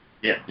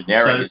 Yeah,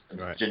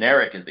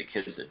 generic is the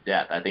kiss of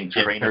death. I think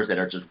trainers that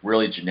are just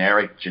really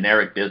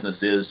generic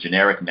businesses,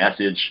 generic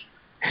message,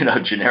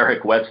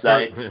 generic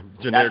website,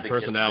 generic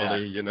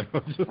personality,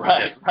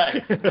 right,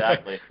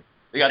 exactly.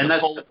 They got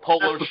the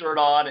polo shirt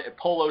on, and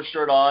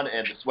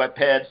the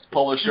sweatpants,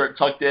 polo shirt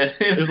tucked in.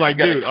 It's like,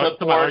 dude,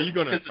 are you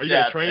gonna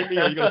train me,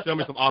 or are you gonna sell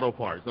me some auto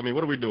parts? I mean,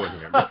 what are we doing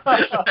here?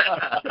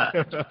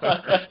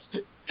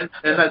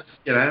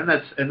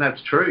 and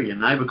that's true,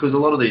 because a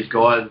lot of these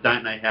guys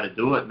don't know how to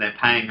do it, and they're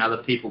paying other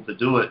people to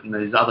do it, and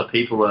these other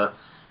people are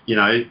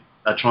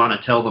trying to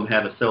tell them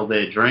how to sell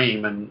their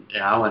dream, and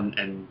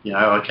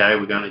okay,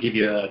 we're going to give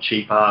you a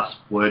cheap ass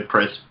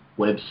WordPress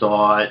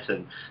website,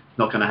 and it's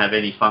not going to have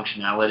any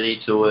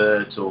functionality to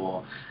it,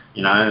 or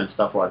and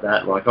stuff like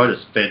that. Like, I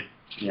just spent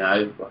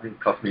I think it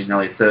cost me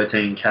nearly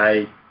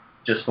 $13,000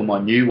 just for my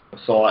new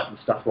website and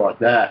stuff like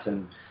that,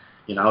 and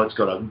it's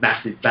got a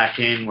massive back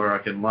end where I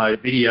can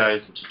load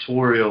videos and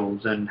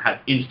tutorials and have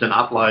instant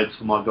uploads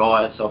for my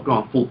guys. So I've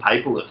gone full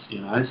paperless,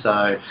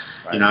 So,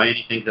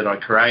 anything that I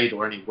create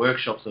or any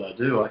workshops that I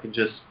do, I can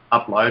just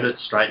upload it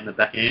straight in the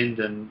back end,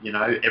 and,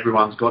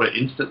 everyone's got it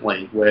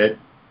instantly. Where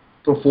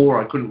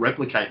before I couldn't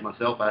replicate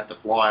myself. I had to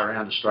fly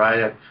around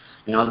Australia.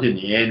 I was in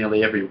the air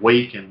nearly every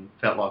week and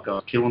felt like I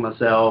was killing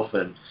myself,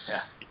 and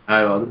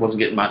I wasn't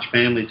getting much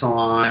family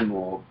time,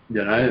 or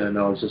and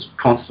I was just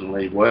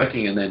constantly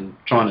working and then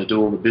trying to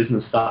do all the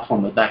business stuff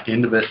on the back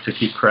end of it to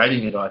keep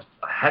creating it. I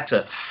had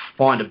to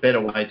find a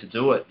better way to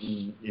do it,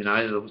 and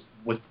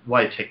with the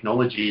way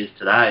technology is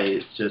today,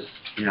 it's just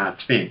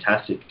it's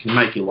fantastic. It can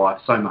make your life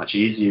so much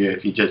easier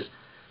if you just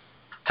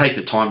take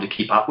the time to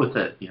keep up with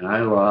it.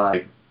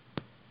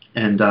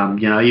 And,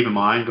 even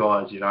my own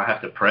guys, I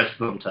have to press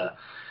them to,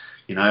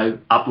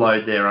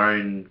 upload their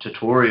own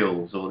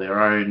tutorials or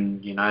their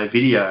own,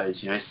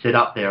 videos, set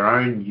up their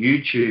own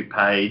YouTube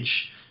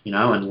page,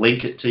 and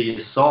link it to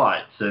your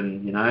sites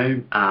and,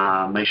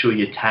 make sure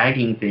you're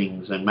tagging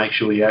things and make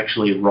sure you're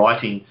actually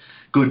writing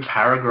good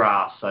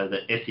paragraphs so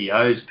that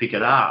SEOs pick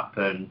it up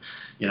and,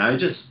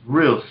 just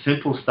real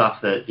simple stuff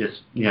that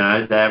just, the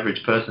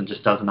average person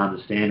just doesn't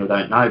understand or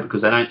don't know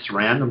because they don't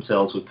surround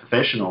themselves with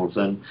professionals.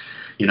 And,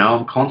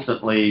 I'm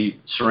constantly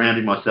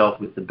surrounding myself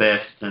with the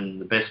best and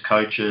the best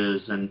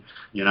coaches and,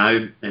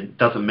 it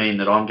doesn't mean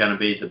that I'm going to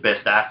be the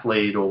best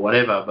athlete or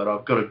whatever, but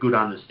I've got a good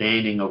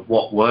understanding of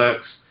what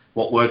works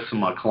for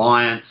my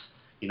clients,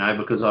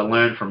 because I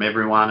learn from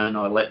everyone and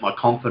I let my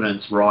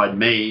confidence ride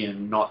me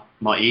and not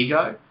my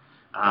ego.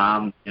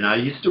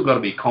 You still got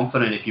to be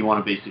confident if you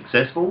want to be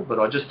successful, but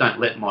I just don't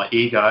let my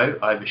ego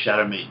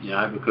overshadow me,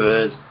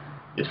 because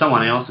if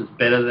someone else is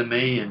better than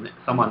me and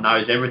someone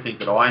knows everything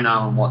that I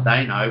know and what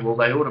they know, well,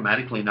 they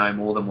automatically know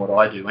more than what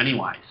I do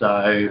anyway.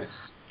 So,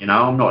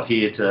 I'm not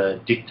here to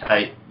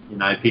dictate,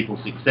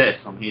 people's success.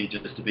 I'm here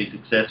just to be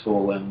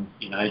successful and,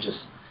 just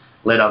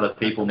let other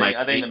people make.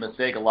 I think the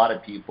mistake a lot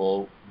of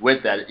people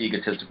with that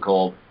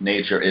egotistical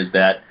nature is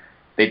that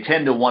they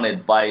tend to want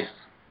advice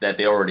that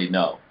they already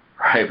know.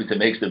 Right, because it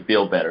makes them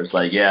feel better. It's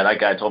like, yeah, that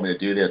guy told me to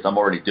do this. I'm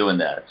already doing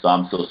that, so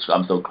I'm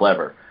so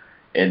clever.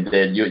 And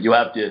then you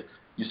have to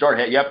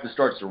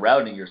start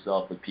surrounding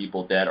yourself with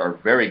people that are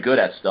very good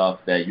at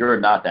stuff that you're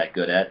not that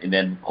good at, and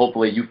then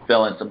hopefully you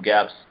fill in some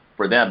gaps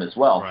for them as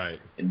well.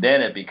 Right. And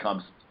then it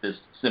becomes this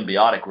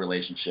symbiotic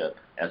relationship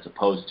as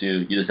opposed to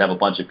you just have a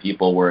bunch of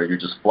people where you're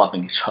just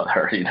fluffing each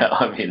other. You're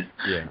not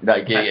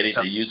getting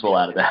anything useful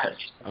out of that.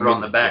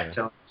 On the back.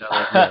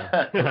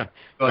 Yeah.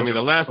 I mean,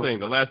 the last thing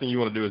you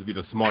want to do is be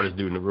the smartest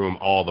dude in the room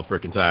all the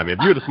freaking time. If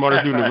you're the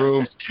smartest dude in the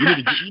room, you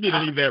need to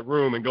leave that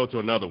room and go to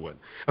another one.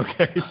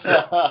 Okay.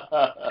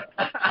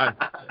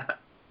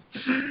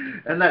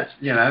 And that's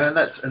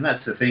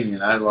the thing,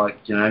 and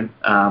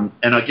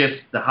I guess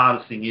the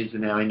hardest thing is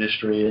in our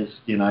industry is,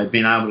 being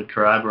able to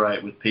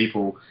collaborate with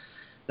people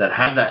that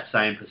have that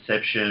same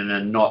perception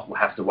and not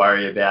have to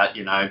worry about,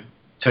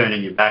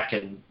 turning your back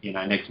and,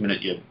 next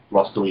minute you've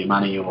lost all your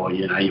money or,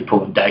 you're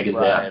pulling daggers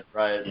out.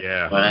 Right.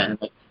 Yeah.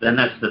 And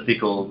that's the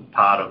fickle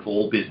part of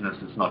all business.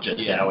 It's not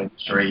just our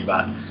industry,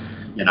 but,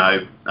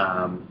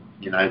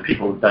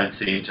 people don't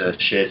seem to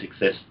share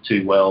success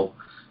too well.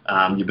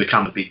 You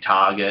become a big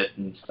target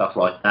and stuff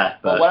like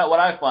that. But what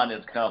I find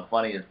is kind of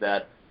funny is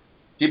that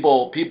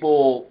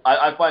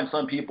I find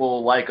some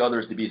people like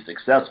others to be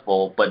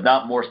successful, but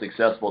not more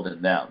successful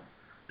than them.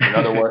 In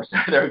other words,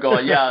 they're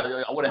going,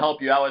 yeah, I want to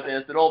help you out with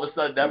this, and all of a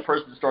sudden that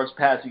person starts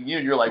passing you,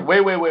 and you're like,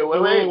 wait,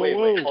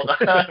 hold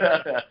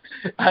on.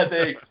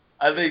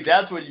 I think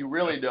that's when you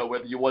really know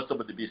whether you want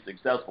someone to be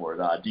successful or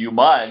not. Do you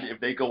mind if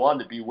they go on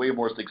to be way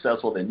more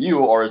successful than you,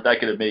 or is that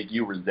going to make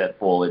you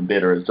resentful and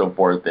bitter and so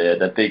forth?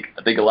 And I think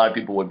a lot of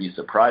people would be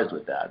surprised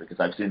with that because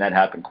I've seen that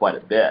happen quite a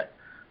bit,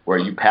 where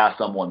you pass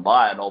someone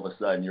by and all of a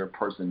sudden you're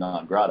person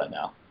non grata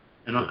now.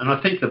 And I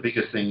think the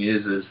biggest thing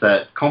is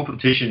that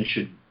competition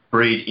should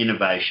breed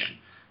innovation.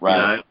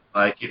 Right.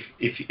 Like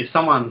if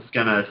someone's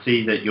going to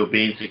see that you're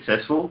being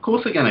successful, of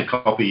course they're going to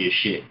copy your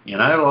shit.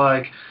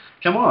 Like,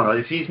 come on,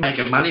 if he's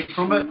making money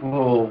from it,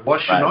 well, why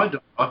shouldn't I do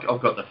it?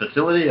 I've got the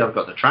facility, I've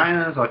got the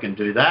trainers, I can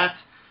do that.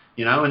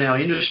 And our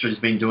industry's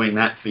been doing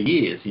that for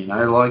years.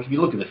 Like if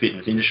you look at the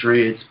fitness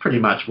industry, it's pretty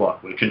much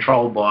we're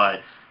controlled by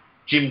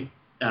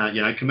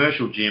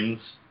commercial gyms,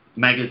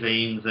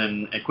 magazines,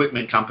 and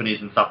equipment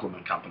companies and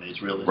supplement companies.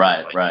 Really.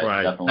 Right.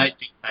 Definitely.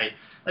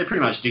 They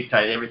pretty much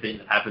dictate everything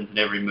that happens in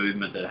every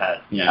movement that has.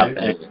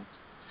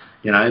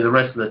 The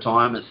rest of the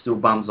time it's still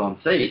bums on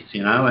seats.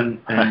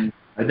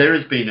 And there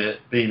has been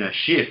a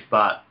shift,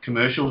 but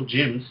commercial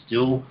gyms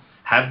still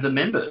have the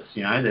members.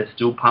 They're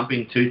still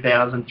pumping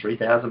 2,000,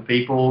 3,000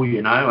 people.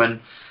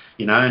 And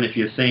if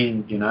you've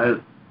seen,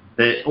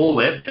 all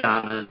they've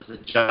done is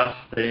adjust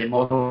their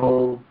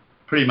model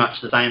pretty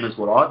much the same as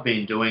what I've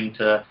been doing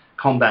to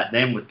combat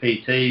them with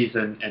PTs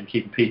and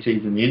keep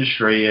PTs in the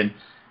industry. And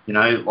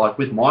like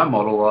with my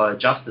model, I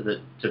adjusted it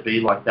to be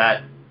like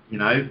that.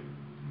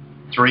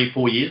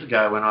 3-4 years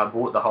ago when I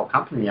bought the whole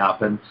company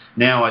up, and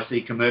now I see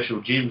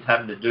commercial gyms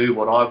having to do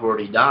what I've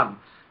already done.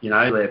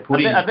 They're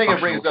putting. I think it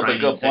brings up a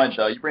good point,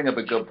 though. You bring up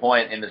a good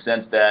point in the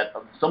sense that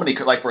somebody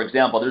could, like for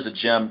example, there's a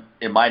gym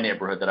in my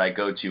neighborhood that I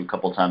go to a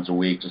couple times a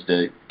week just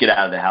to get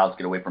out of the house,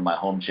 get away from my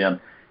home gym.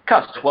 It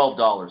costs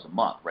 $12 a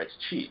month, right? It's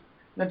cheap.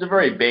 And it's a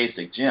very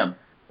basic gym.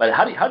 But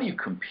how do you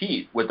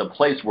compete with a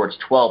place where it's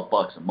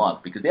 $12 a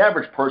month? Because the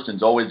average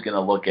person's always going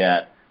to look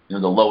at the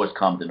lowest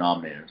common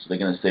denominator. So they're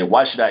going to say,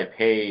 why should I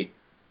pay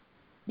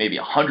maybe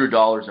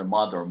 $100 a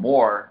month or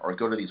more, or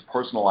go to these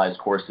personalized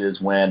courses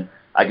when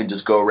I can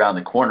just go around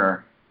the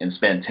corner and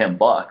spend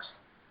 $10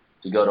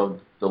 to go to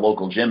the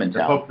local gym in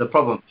town? The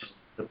problem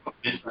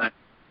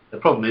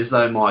is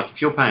though, Mike,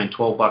 if you're paying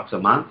 $12 a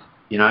month,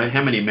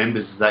 how many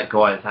members does that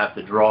guy have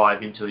to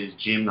drive into his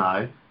gym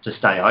though to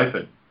stay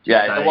open?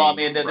 Yeah, well, I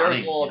mean, their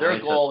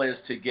goal is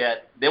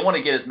they want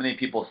to get as many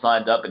people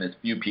signed up and as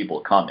few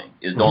people coming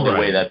is the only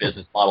way that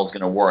business model is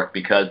going to work,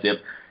 because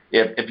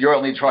if you're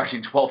only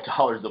charging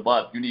 $12 a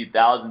month, you need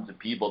thousands of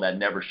people that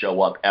never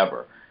show up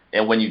ever.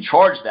 And when you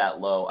charge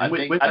that low, I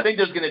think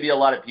there's going to be a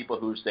lot of people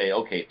who say,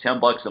 okay,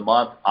 $10 a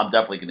month, I'm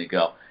definitely going to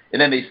go. And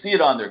then they see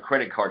it on their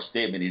credit card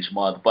statement each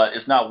month, but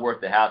it's not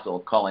worth the hassle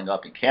of calling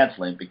up and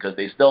canceling, because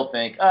they still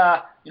think,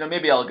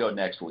 maybe I'll go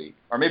next week,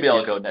 or maybe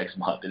I'll go next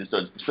month. And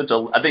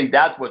so I think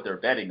that's what they're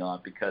betting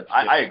on, because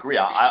I agree.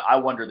 I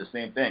wonder the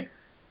same thing.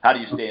 How do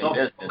you stay in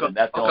business? And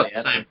that's the only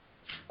answer.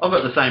 I've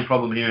got the same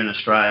problem here in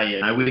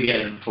Australia. We're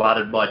getting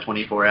flooded by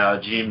 24-hour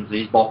gyms,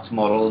 these box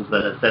models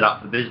that are set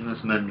up for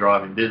businessmen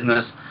driving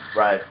business.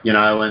 Right.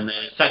 And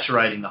they're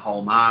saturating the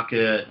whole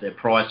market. They're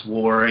price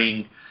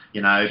warring.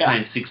 Paying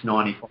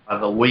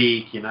 $6.95 a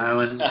week. And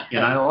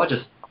I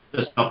just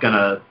not going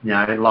to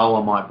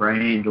lower my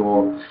brand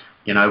or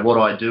what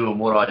I do and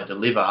what I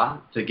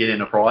deliver to get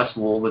in a price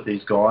war with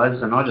these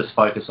guys. And I just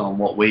focus on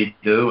what we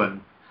do,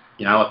 and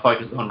I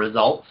focus on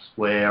results,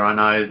 where I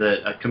know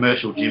that a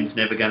commercial gym's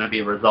never going to be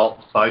a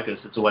results focus.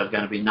 It's always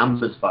going to be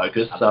numbers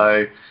focused.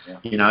 So,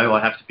 I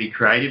have to be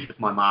creative with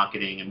my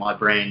marketing and my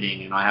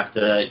branding, and I have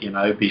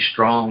to, be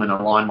strong and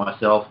align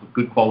myself with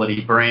good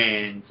quality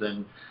brands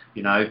and,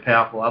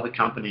 powerful other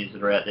companies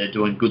that are out there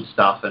doing good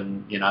stuff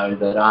and,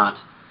 that aren't,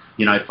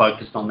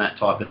 focused on that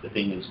type of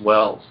thing as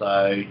well. So,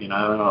 and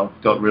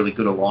I've got really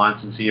good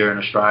alliances here in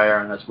Australia,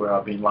 and that's where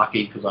I've been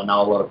lucky, because I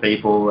know a lot of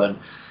people, and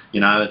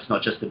it's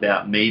not just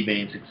about me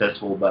being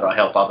successful, but I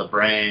help other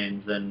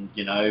brands and,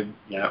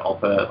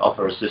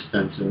 offer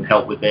assistance and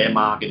help with their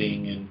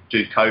marketing and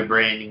do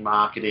co-branding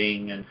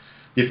marketing and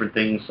different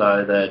things,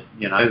 so that,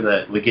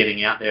 that we're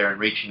getting out there and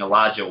reaching a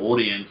larger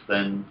audience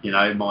than,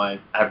 my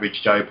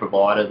average Joe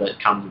provider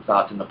that comes and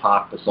starts in the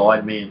park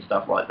beside me and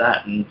stuff like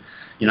that. And,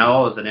 I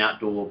was an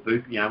outdoor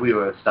boot, we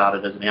were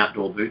started as an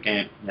outdoor boot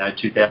camp,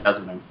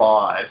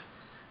 2005.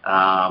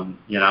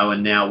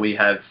 And now we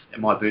have,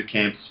 my boot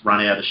camps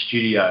run out of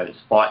studios,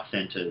 fight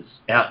centres,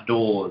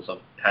 outdoors. I've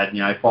had,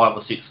 5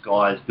 or 6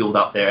 guys build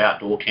up their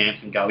outdoor camps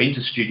and go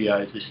into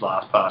studios this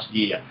past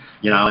year,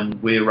 and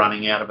we're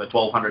running out of a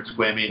 1,200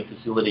 square metre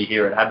facility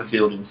here at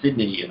Haberfield in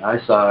Sydney,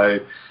 so,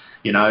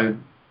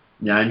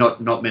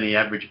 not many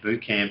average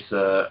boot camps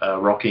are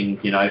rocking,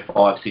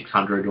 500,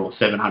 600 or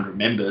 700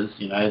 members.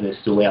 They're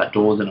still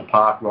outdoors in a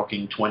park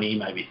rocking 20,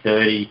 maybe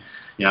 30,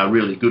 a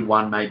really good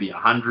one, maybe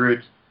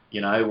 100.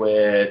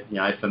 Where,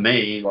 for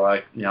me,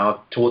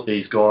 I've taught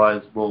these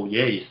guys,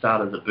 you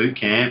start as a boot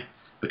camp,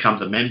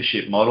 becomes a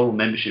membership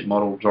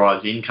model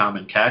drives income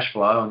and cash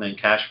flow, and then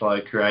cash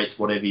flow creates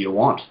whatever you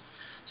want.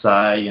 So,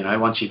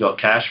 once you've got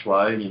cash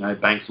flow,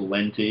 banks will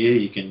lend to you,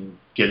 you can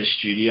get a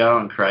studio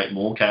and create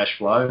more cash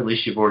flow. At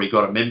least you've already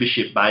got a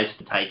membership base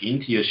to take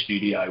into your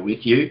studio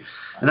with you.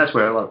 And that's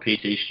where a lot of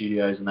PT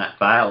studios and that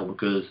fail,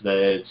 because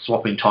they're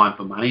swapping time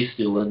for money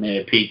still in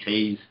their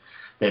PTs,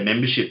 their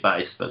membership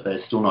base, but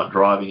they're still not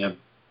driving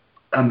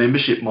a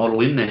membership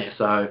model in there.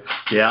 So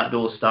the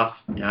outdoor stuff,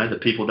 that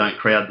people don't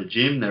crowd the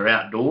gym, they're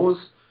outdoors,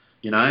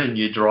 and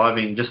you're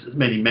driving just as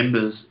many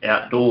members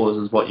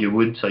outdoors as what you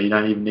would, so you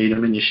don't even need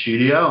them in your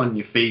studio, and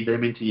you feed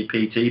them into your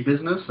PT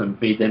business and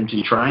feed them to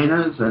your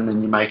trainers, and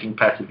then you're making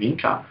passive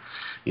income.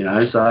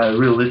 So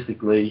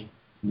realistically,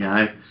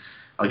 I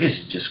guess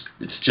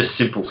it's just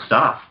simple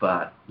stuff,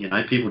 but,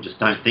 people just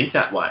don't think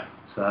that way.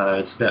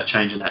 So it's about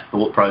changing that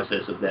thought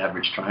process of the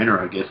average trainer,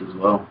 I guess, as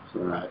well. So.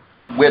 Right.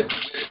 With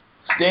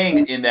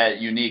staying in that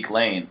unique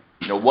lane,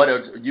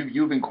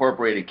 you've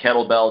incorporated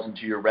kettlebells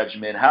into your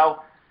regimen.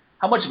 How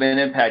much of an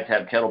impact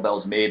have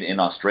kettlebells made in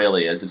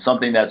Australia? Is it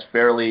something that's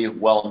fairly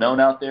well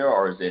known out there,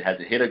 or has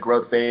it hit a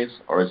growth phase,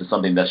 or is it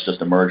something that's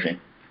just emerging?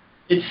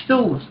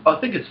 I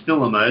think it's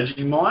still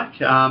emerging, Mike.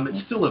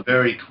 It's still a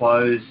very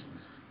closed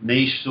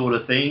niche sort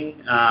of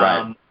thing.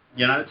 Right.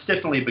 It's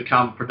definitely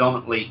become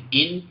predominantly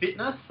in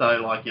fitness.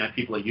 So,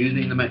 people are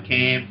using them at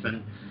camps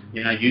and,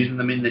 using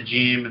them in the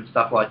gym and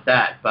stuff like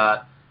that.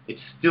 But it's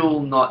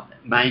still not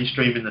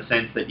mainstream in the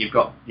sense that you've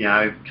got,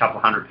 a couple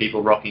of hundred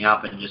people rocking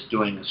up and just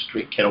doing a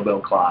strict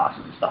kettlebell class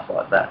and stuff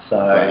like that. So,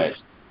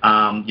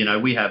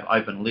 right. We have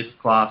open lift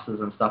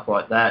classes and stuff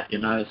like that,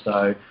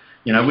 So,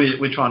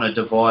 we're trying to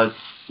devise,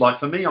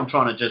 for me, I'm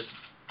trying to just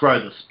grow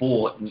the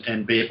sport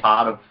and be a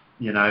part of,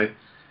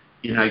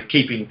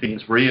 keeping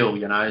things real,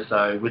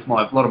 So with a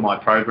lot of my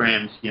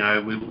programs,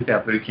 with our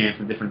boot camps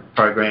and different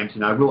programs,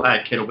 we'll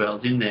add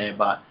kettlebells in there,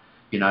 but,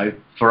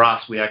 for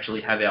us, we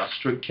actually have our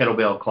strict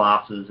kettlebell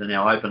classes and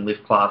our open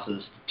lift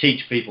classes to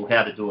teach people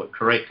how to do it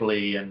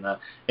correctly and the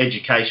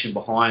education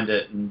behind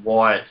it and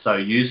why it's so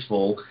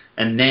useful.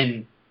 And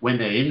then when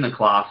they're in the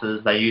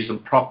classes, they use them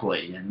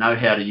properly and know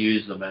how to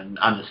use them and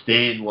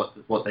understand what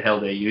the hell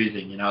they're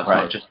using. It's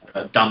right. Not just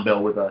a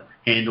dumbbell with a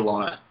handle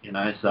on it,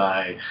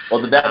 So,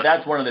 well,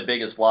 that's one of the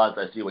biggest flaws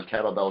I see with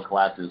kettlebell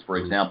classes, for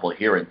example,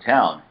 here in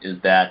town, is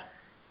that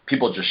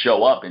people just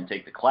show up and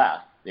take the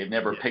class. They've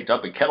never picked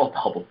up a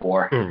kettlebell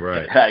before.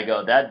 Right. And I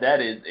go, that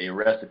is a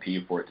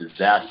recipe for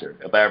disaster.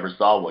 If I ever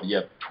saw one, you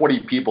have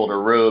 20 people in a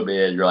room,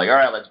 and you're like, all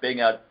right, let's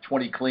bang out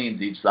 20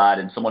 cleans each side,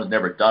 and someone's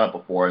never done it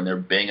before, and they're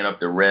banging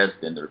up their wrist,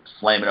 and they're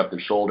slamming up their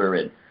shoulder,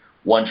 and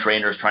one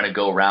trainer is trying to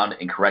go around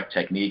and correct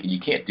technique, and you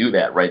can't do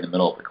that right in the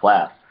middle of the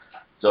class.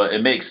 So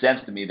it makes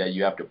sense to me that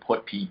you have to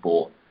put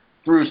people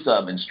through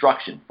some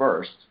instruction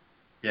first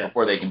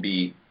before they can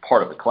be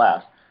part of the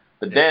class.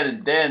 But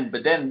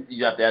then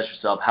you have to ask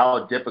yourself,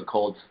 how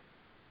difficult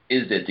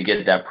is it to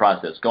get that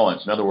process going?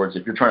 So in other words,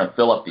 if you're trying to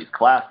fill up these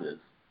classes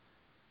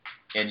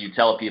and you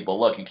tell people,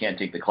 look, you can't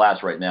take the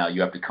class right now,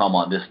 you have to come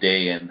on this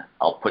day and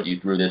I'll put you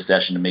through this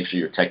session to make sure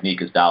your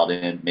technique is dialed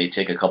in, may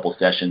take a couple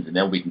sessions, and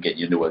then we can get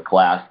you into a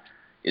class.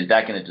 Is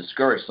that going to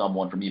discourage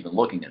someone from even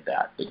looking at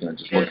that? They're going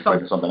to just look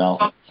for something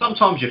else?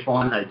 Sometimes you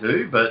find they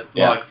do, but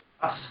like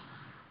us,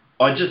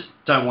 I just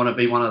don't want to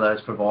be one of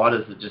those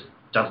providers that just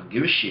doesn't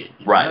give a shit.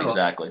 Right,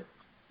 exactly.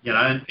 You know,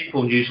 and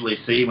people usually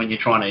see when you're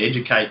trying to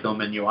educate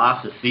them and you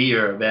ask the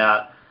seer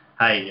about,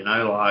 hey, you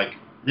know, like,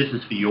 this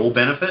is for your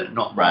benefit,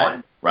 not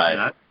mine. Right. You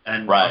know?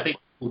 And I think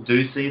people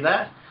do see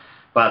that.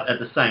 But at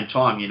the same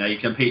time, you know, you're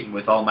competing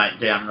with old mate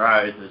down the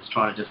road that's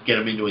trying to just get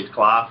him into his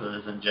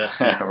classes and just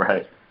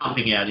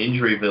pumping out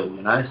Injuryville,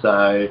 you know.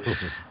 So,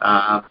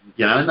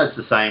 you know, and that's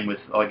the same with,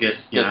 I guess,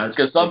 you know.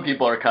 Because some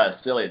people are kind of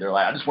silly. They're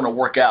like, I just want to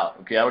work out.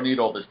 Okay, I don't need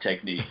all this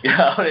technique. You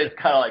know, it's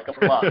kind of like,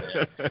 come on,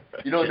 man.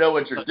 You don't know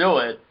what you're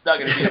doing. It's not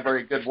going to be a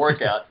very good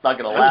workout. It's not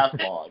going to last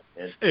long.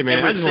 Hey,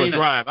 man, I just want to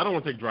drive. I don't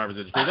want to take driver's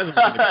education.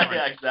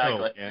 Yeah,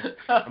 exactly.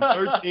 So,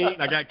 I'm 13.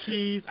 I got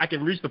keys. I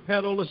can reach the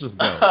pedal. Let's just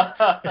go.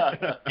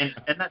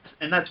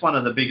 and that's one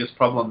of the biggest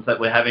problems that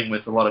we're having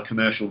with a lot of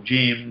commercial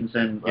gyms,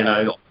 and you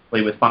know,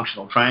 with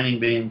functional training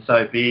being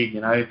so big.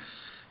 You know,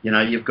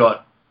 you've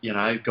got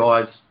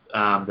guys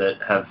that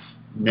have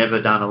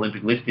never done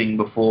Olympic lifting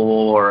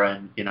before,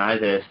 and you know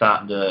they're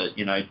starting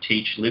to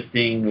teach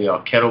lifting. You've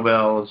got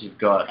kettlebells. You've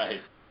got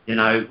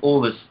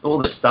all this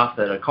stuff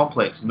that are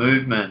complex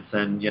movements,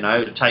 and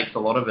it takes a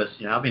lot of us.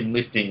 I've been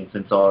lifting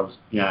since I was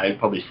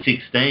probably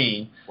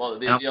 16. Well,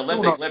 the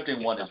Olympic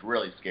lifting one is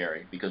really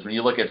scary, because when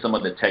you look at some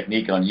of the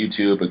technique on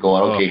YouTube and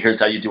going, okay, here's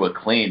how you do a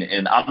clean,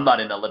 and I'm not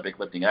an Olympic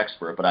lifting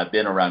expert, but I've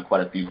been around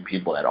quite a few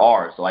people that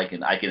are, so I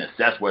can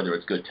assess whether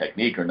it's good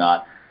technique or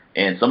not,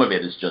 and some of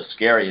it is just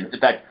scary. In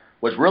fact,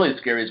 what's really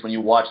scary is when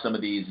you watch some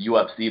of these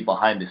UFC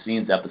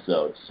behind-the-scenes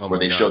episodes where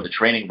they show the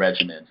training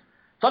regimens.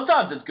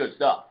 Sometimes it's good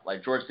stuff.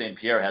 Like George St.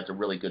 Pierre has a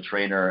really good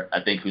trainer, I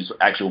think, who's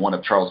actually one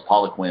of Charles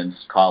Poliquin's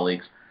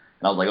colleagues.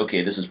 And I was like,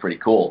 okay, this is pretty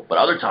cool. But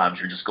other times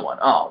you're just going,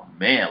 oh,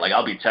 man. Like,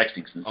 I'll be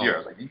texting Sincere. I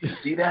was like, did you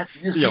see that?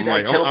 Did you see that? I'm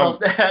like,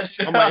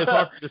 it's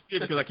hard to see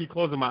it because I keep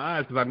closing my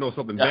eyes because I know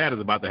something bad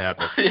is about to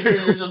happen.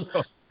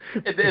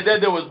 And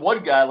then there was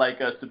one guy, like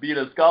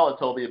Sabina Scala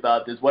told me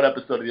about this one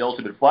episode of The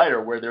Ultimate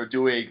Fighter where they're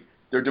doing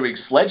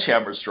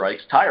sledgehammer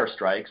strikes, tire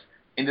strikes,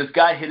 and this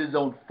guy hit his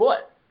own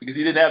foot because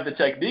he didn't have the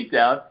technique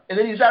down, and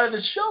then he's out of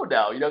the show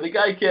now. The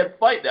guy can't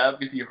fight now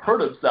because he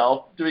hurt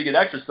himself doing an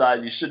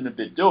exercise he shouldn't have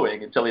been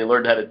doing until he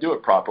learned how to do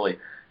it properly.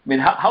 I mean,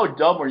 how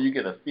dumb are you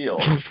going to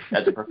feel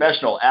as a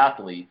professional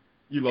athlete?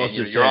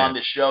 You're on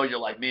the show, you're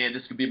like, man,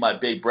 this could be my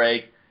big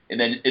break, and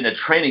then in a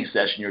training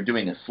session you're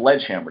doing a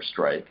sledgehammer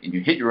strike, and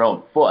you hit your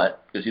own foot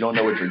because you don't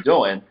know what you're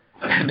doing,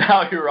 and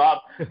now you're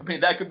off. I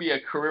mean, that could be a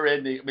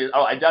career-ending. I mean,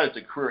 I doubt it's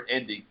a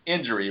career-ending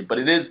injury, but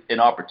it is an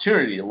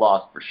opportunity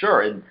lost for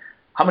sure. And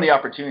how many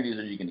opportunities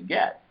are you going to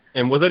get?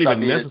 And was that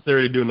even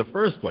necessary to do in the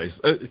first place?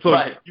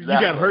 You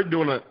got hurt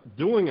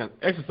doing an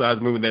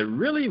exercise movement that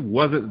really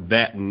wasn't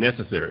that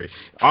necessary.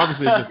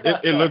 Obviously,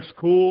 it looks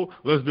cool.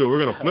 Let's do it.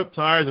 We're going to flip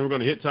tires and we're going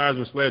to hit tires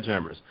with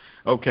sledgehammers.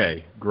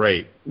 Okay,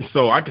 great.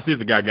 So I can see if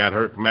the guy got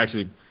hurt from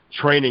actually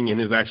training in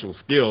his actual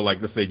skill, like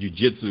let's say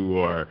jiu-jitsu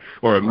or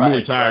a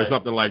Muay Thai or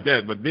something like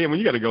that. But then when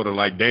you got to go to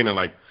like Dana,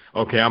 like,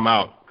 okay, I'm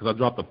out because I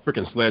dropped a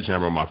freaking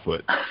sledgehammer on my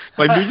foot.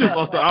 Like, you just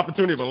lost the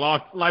opportunity of a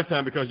lost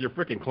lifetime because you're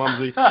freaking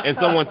clumsy and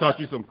someone taught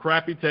you some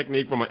crappy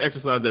technique from an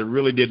exercise that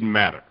really didn't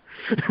matter.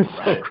 It's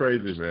so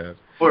crazy, man.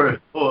 Or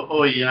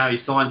he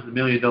signs the $1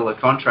 million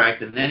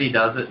contract and then he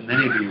does it and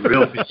then he'll be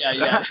real pissed.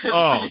 Yeah.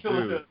 Oh,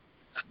 dude.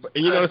 And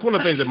it's one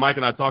of the things that Mike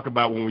and I talk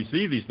about when we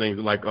see these things,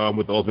 like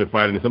with the Ultimate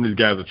Fighter, and some of these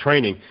guys are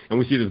training, and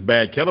we see this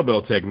bad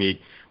kettlebell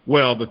technique.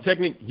 Well, the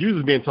technique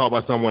usually being taught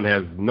by someone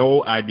has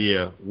no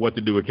idea what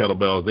to do with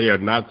kettlebells. They are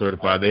not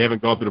certified. They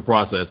haven't gone through the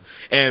process.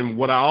 And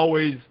what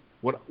always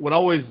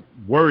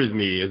worries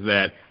me is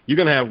that you're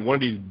going to have one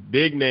of these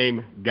big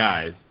name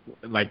guys,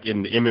 like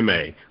in the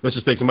MMA. Let's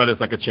just take somebody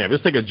that's like a champ.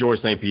 Let's take a George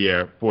St.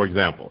 Pierre, for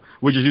example.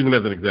 We're just using him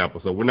as an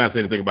example. So we're not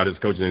saying anything about his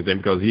coaching or anything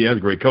because he has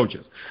great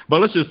coaches. But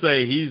let's just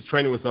say he's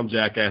training with some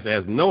jackass that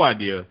has no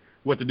idea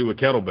what to do with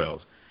kettlebells.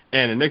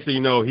 And the next thing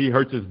you know, he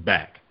hurts his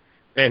back.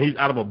 And he's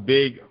out of a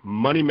big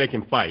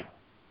money-making fight.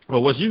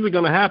 Well, what's usually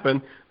going to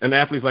happen, and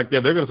athletes like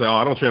that, they're going to say, oh,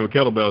 I don't train with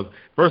kettlebells.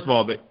 First of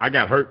all, I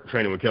got hurt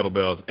training with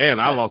kettlebells, and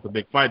I lost a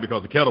big fight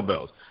because of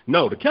kettlebells.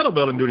 No, the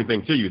kettlebell didn't do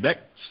anything to you.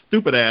 That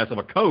stupid ass of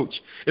a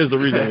coach is the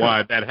reason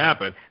why that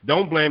happened.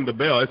 Don't blame the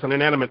bell. It's an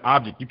inanimate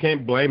object. You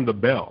can't blame the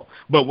bell.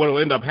 But what will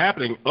end up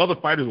happening, other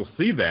fighters will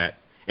see that,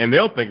 and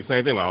they'll think the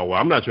same thing, like, oh, well,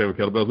 I'm not training with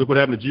kettlebells. Look what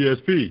happened to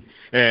GSP.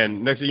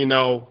 And next thing you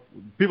know,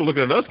 people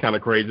looking at us kind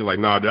of crazy, like,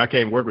 no, dude, I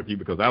can't work with you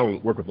because I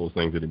don't work with those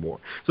things anymore.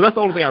 So that's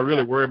the only thing I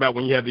really worry about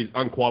when you have these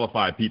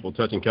unqualified people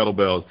touching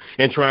kettlebells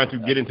and trying to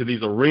get into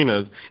these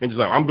arenas and just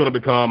like, I'm going to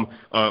become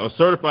a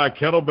certified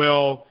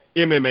kettlebell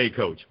MMA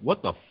coach.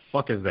 What the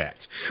fuck is that?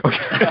 What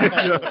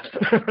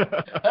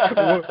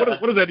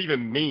does that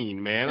even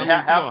mean, man? I mean,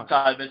 half the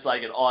time it's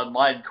like an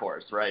online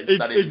course, right? It's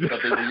not even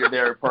something where you're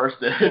there in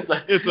person.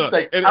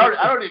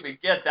 I don't even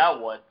get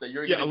that one. So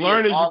you're going to be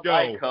an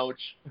online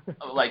coach,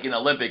 like in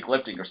Olympic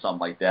lifting or something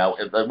like that.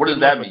 What does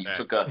that mean?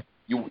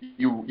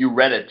 You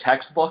read a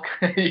textbook,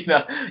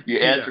 you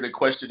answered a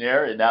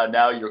questionnaire, and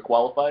now you're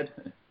qualified.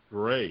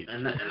 Great.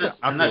 And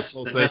that's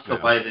the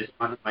way this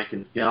money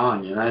making's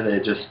going.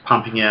 They're just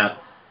pumping out,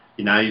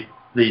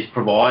 these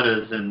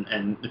providers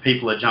and the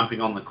people are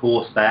jumping on the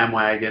course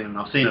bandwagon, and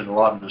I've seen it a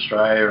lot in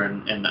Australia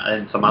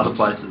and some other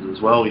places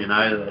as well. We've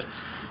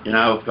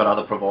got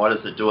other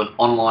providers that do an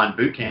online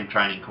boot camp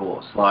training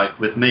course. Like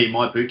with me,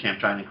 my boot camp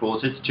training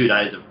course, it's 2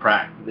 days of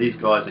practice. These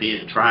guys are here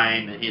to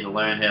train, they're here to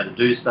learn how to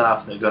do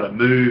stuff, they've got to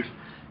move.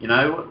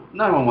 No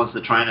one wants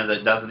the trainer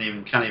that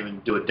can't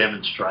even do a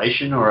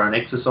demonstration or an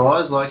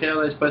exercise. Like, how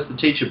are they supposed to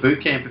teach a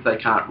boot camp if they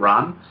can't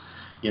run?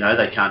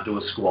 They can't do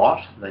a squat.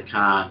 They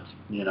can't,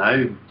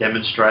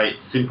 demonstrate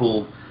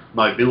simple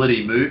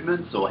mobility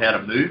movements or how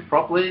to move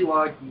properly.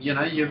 Like,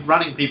 you're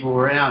running people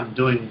around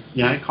doing,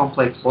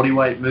 complex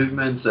bodyweight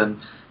movements and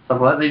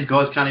stuff like that. These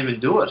guys can't even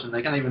do it, and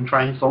they can't even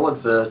train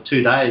solid for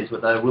 2 days,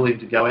 but they're willing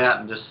to go out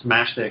and just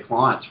smash their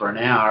clients for an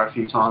hour a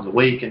few times a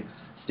week and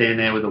stand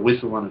there with a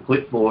whistle and a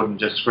clipboard and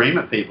just scream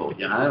at people,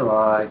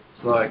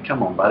 like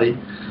come on, buddy.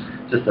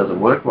 It just doesn't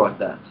work like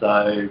that.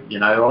 So,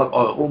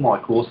 all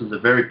my courses are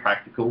very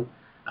practical.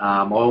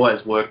 I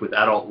always work with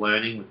adult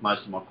learning with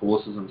most of my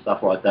courses and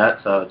stuff like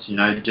that. So it's,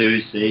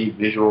 do, see,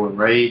 visual and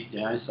read,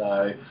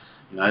 so,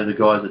 the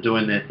guys are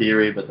doing their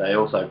theory, but they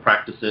also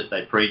practice it,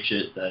 they preach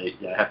it, they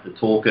have to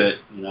talk it,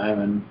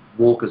 and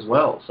walk as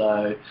well.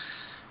 So,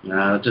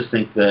 I just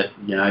think that,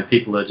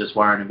 people are just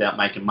worrying about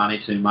making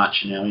money too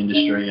much in our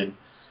industry, and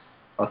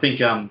I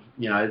think,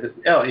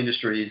 our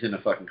industry is in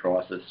a fucking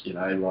crisis,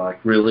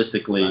 like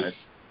realistically, right.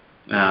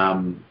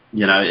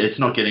 It's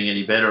not getting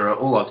any better.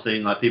 All I've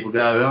seen, like, people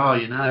go,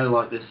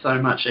 like there's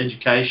so much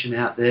education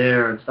out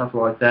there and stuff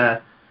like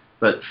that.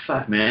 But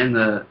fuck, man,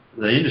 the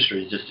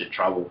industry is just in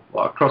trouble,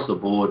 like across the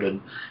board.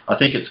 And I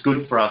think it's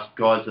good for us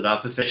guys that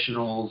are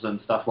professionals and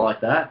stuff like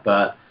that.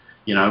 But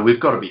we've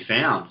got to be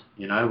found.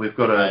 We've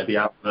got to be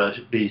able to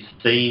be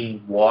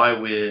seen why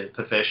we're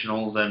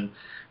professionals and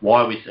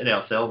why we set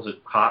ourselves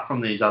apart from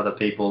these other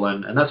people,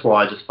 and that's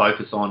why I just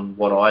focus on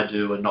what I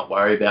do and not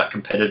worry about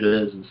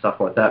competitors and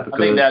stuff like that.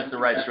 Because I think that's the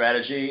right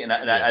strategy, and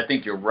I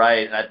think you're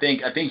right, and I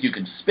think you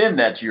can spin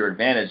that to your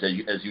advantage,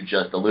 as you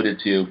just alluded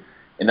to,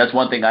 and that's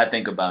one thing I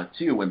think about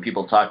too. When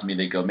people talk to me,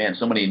 they go, "Man,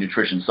 so many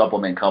nutrition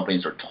supplement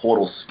companies are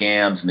total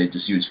scams, and they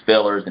just use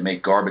fillers, they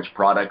make garbage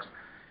products."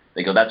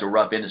 They go, "That's a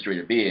rough industry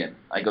to be in."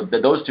 I go,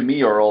 "Those to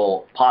me are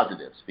all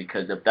positives,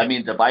 because that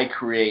means if I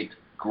create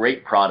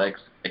great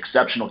products,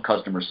 exceptional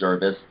customer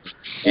service,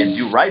 and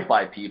do right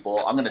by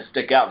people, I'm going to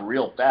stick out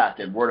real fast,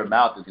 and word of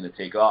mouth is going to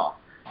take off."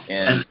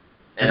 And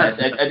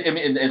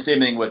same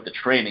thing with the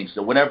training.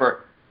 So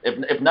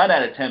if 9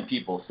 out of 10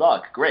 people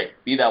suck, great.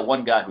 Be that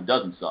one guy who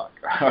doesn't suck,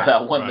 or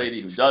that one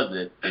lady who does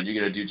it, and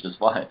you're going to do just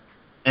fine.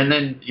 And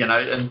then,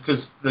 and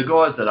because the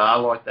guys that are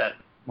like that,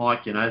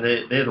 Mike,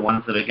 they're the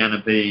ones that are going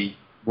to be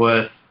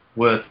worth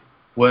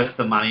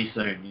the money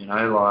soon,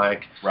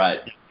 like.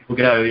 Right. People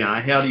go,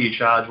 how do you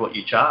charge what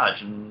you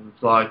charge? And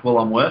it's like, well,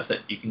 I'm worth it.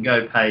 You can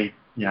go pay,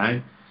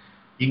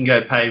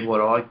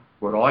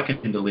 what I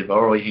can deliver,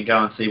 or you can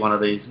go and see one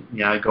of these,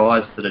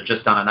 guys that have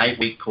just done an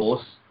 8-week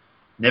course,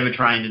 never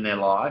trained in their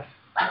life,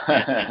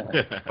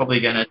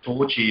 probably going to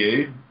torture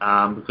you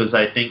because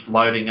they think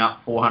loading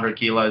up 400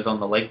 kilos on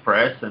the leg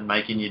press and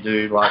making you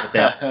do like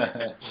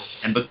that,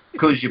 and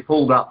because you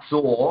pulled up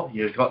sore,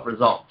 you've got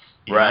results.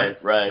 Right.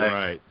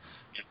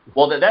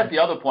 Well, that's the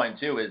other point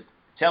too, is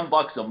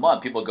 $10 a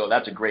month, people go,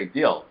 that's a great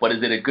deal. But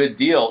is it a good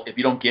deal if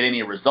you don't get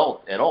any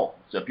results at all?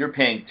 So if you're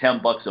paying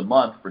 $10 a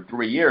month for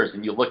 3 years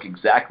and you look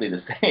exactly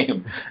the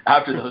same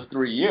after those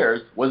 3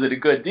 years, was it a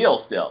good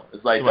deal still?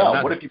 It's like,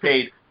 what if you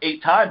paid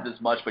 8 times as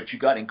much, but you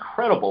got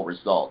incredible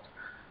results?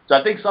 So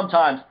I think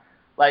sometimes,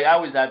 like, I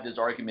always have this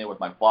argument with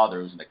my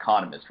father, who's an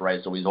economist,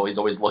 right? So he's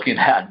always looking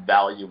at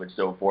value and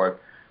so forth.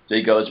 So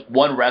he goes,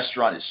 one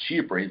restaurant is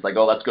cheaper. He's like,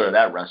 oh, let's go to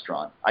that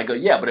restaurant. I go,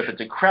 yeah, but if it's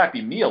a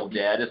crappy meal,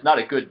 Dad, it's not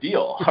a good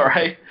deal, all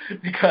right?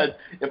 Because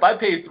if I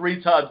pay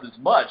 3 times as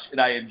much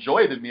and I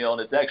enjoy the meal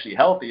and it's actually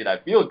healthy and I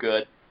feel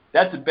good,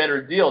 that's a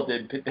better deal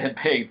than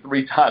paying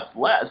 3 times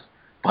less.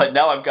 but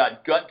now I've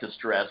got gut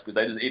distress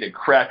because I just ate a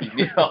crappy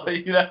meal.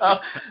 You know,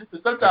 so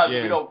sometimes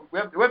we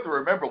have to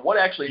remember what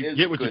actually is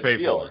get what a you good pay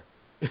deal. for.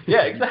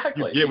 Yeah,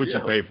 exactly. You get what you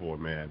pay for,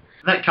 man.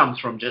 That comes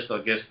from just, I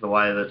guess, the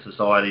way that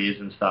society is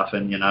and stuff.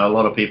 And, you know, a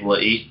lot of people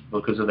eat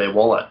because of their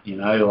wallet, you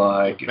know,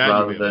 like,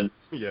 rather than,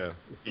 you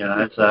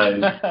know, so,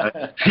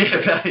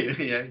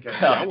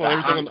 I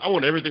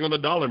want everything on the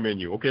dollar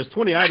menu. Okay, it's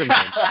 20 items.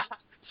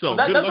 So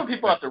that's what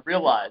people have to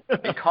realize.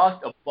 It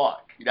costs $1.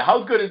 You know,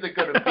 how good is it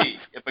going to be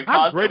if it costs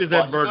How great $1? is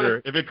that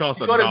burger if it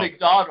costs $1? You go to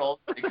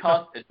McDonald's, it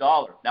costs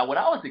 $1. Now, when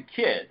I was a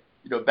kid,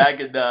 you know, back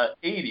in the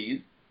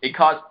 80s, it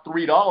cost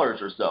 $3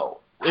 or so.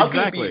 How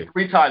can it be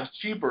 3 times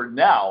cheaper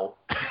now?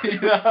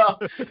 You know?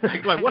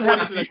 Like what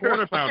happened to that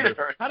quarter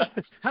pounder? How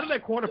did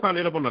that quarter pounder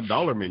end up on the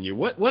dollar menu?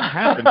 What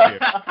happened here?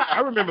 I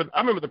remember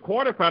the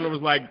quarter pounder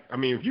was like, I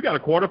mean, if you got a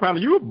quarter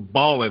pounder, you were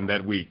balling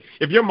that week.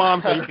 If your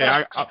mom said,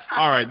 okay,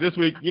 all right, this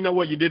week, you know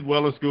what, you did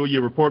well in school,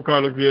 your report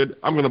card looked good,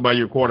 I'm going to buy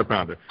you a quarter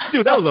pounder.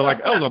 Dude, that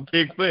was a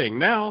big thing.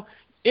 Now,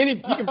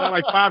 you can buy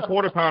like 5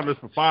 quarter pounders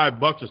for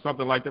 $5 or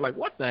something like that. Like,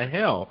 what the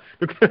hell?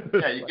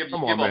 Yeah, you give a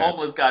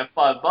homeless guy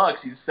 $5,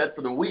 he's set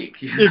for the week.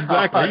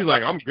 Exactly. He's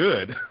like, I'm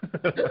good.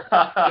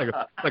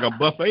 like a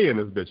buffet in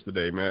this bitch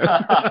today, man.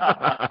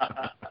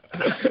 I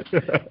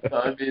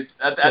mean,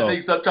 I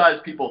think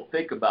sometimes people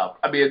think about.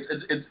 I mean,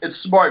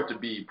 it's smart to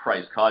be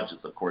price conscious,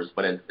 of course,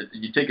 but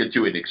you take it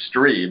to an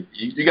extreme.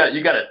 You got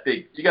to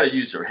think. You got to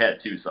use your head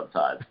too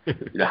sometimes. You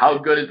know, how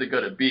good is it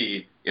going to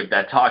be if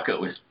that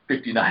taco is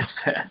 59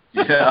 cents?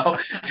 You know,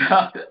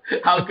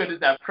 how good is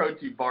that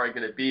protein bar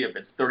going to be if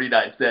it's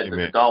 39 cents at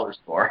the dollar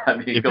store? I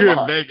mean, if you're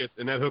in Vegas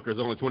and that hooker is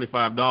only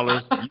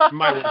 $25, you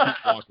might want to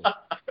keep walking.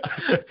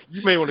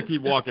 You may want to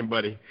keep walking,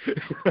 buddy.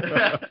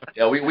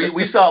 Yeah,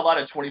 we saw a lot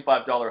of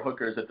 $25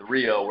 hookers at the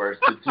Rio where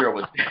Cicero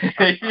was. Yeah,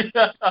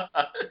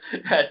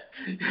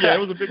 it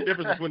was a big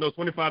difference between those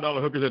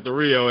 $25 hookers at the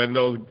Rio and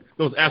those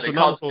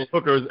astronomical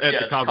hookers at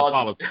the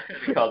Cosmopolitan.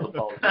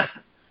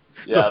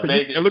 Yeah,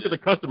 and look at the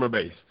customer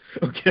base.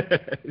 Okay.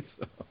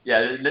 So.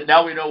 Yeah,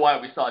 now we know why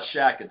we saw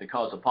Shaq at the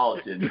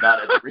Cosmopolitan,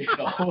 not at the Rio.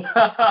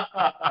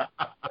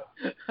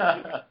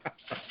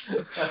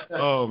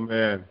 Oh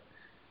man.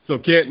 So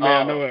Kent,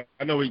 man,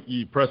 I know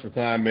you pressed for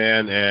time,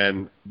 man,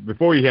 and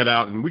before we head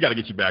out, and we got to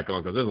get you back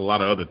on because there's a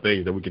lot of other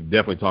things that we could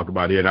definitely talk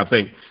about here, and I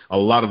think a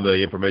lot of the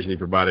information you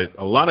provided,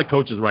 a lot of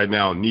coaches right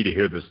now need to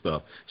hear this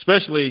stuff,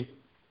 especially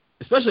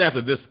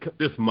after this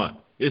month.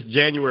 It's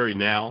January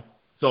now,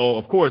 so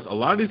of course a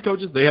lot of these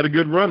coaches, they had a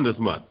good run this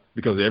month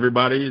because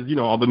everybody, you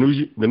know, all the New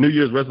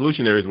Year's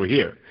resolutionaries were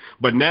here.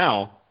 But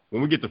now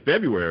when we get to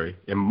February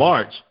and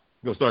March,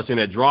 you're gonna start seeing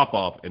that drop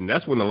off, and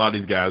that's when a lot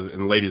of these guys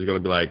and ladies are gonna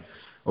be like,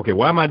 okay,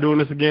 why am I doing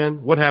this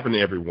again? What happened to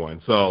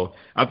everyone? So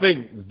I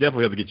think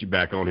definitely have to get you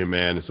back on here,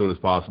 man, as soon as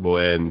possible,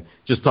 and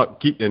just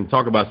talk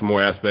about some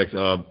more aspects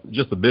of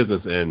just the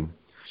business and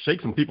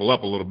shake some people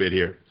up a little bit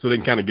here so they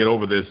can kind of get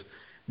over the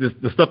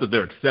stuff that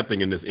they're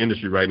accepting in this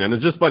industry right now. And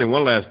it's just funny,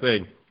 one last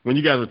thing, when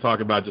you guys were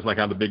talking about just like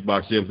how the big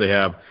box gyms, they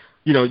have,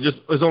 you know, just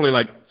there's only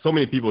like so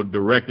many people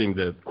directing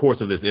the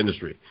course of this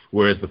industry,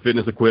 where it's the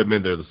fitness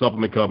equipment, there's the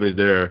supplement companies,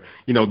 there are,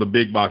 you know, the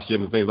big box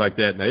gyms and things like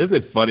that. Now, isn't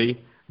it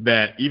funny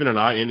that even in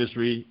our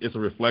industry, it's a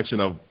reflection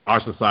of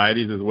our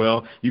societies as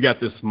well? You got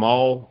this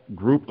small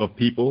group of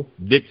people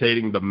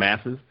dictating the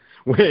masses,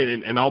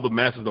 and all the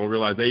masses don't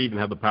realize they even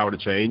have the power to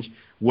change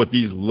what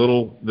this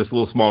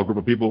little small group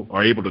of people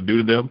are able to do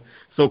to them.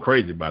 So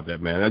crazy about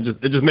that, man.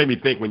 It just made me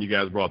think when you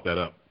guys brought that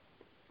up,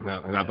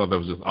 and I thought that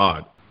was just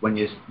odd. When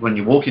you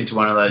walk into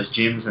one of those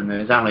gyms and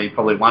there's only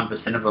probably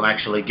 1% of them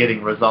actually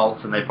getting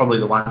results, and they're probably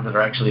the ones that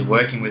are actually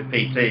working with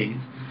PTs,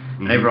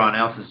 and everyone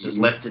else is just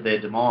left to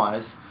their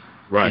demise.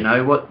 Right. You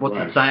know, what's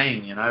it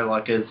saying? You know,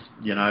 like,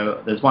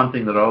 there's one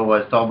thing that I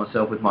always told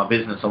myself with my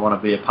business, I want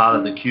to be a part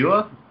of the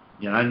cure,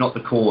 you know, not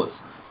the cause.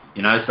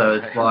 You know, so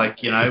it's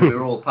like, you know,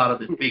 we're all part of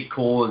this big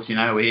cause, you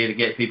know, we're here to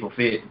get people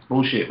fit. It's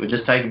bullshit. We're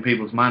just taking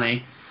people's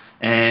money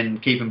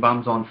and keeping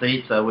bums on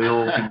seats so we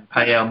all can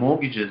pay our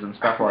mortgages and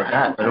stuff like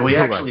that. But are we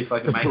actually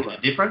fucking making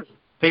a difference?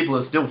 People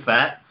are still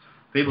fat.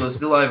 People are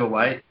still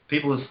overweight.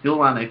 People are still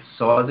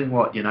unexercising.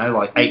 What, you know,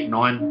 like 8,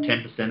 9,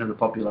 10% of the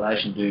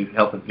population do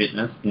health and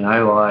fitness. You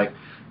know, like,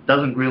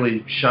 doesn't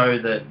really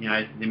show that, you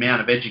know, the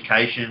amount of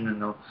education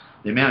and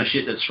the amount of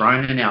shit that's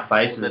thrown in our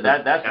faces.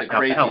 That's the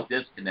crazy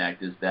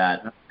disconnect, is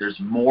that there's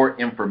more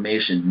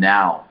information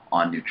now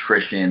on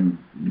nutrition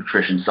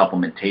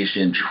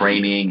supplementation,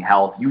 training,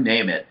 health, you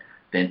name it,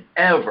 than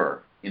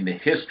ever in the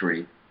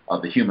history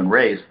of the human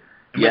race.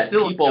 Yet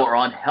people are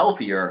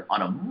unhealthier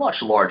on a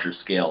much larger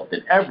scale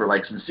than ever.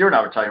 Like Sincere and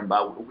I were talking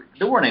about,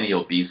 there weren't any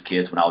obese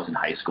kids when I was in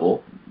high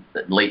school,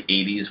 the late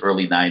 80s,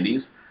 early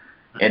 90s.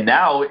 And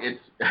now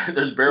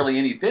there's barely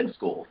any thin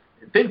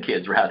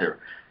kids rather,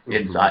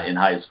 in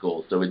high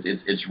school. So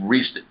it's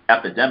reached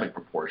epidemic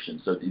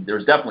proportions. So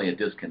there's definitely a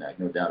disconnect,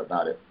 no doubt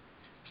about it.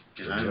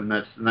 You know, and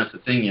that's the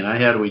thing. You know,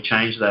 how do we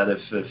change that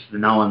if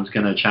no one's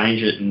going to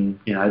change it? And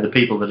you know, the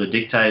people that are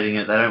dictating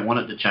it, they don't want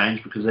it to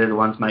change because they're the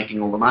ones making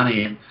all the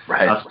money. And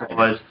us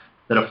guys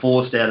that are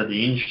forced out of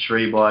the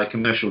industry by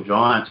commercial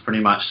giants pretty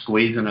much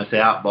squeezing us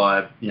out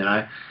by,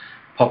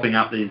 popping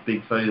up these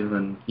big fees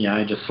and,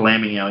 just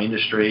slamming our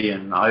industry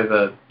and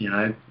over,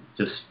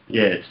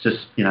 it's just,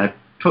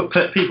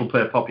 people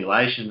per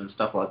population and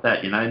stuff like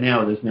that.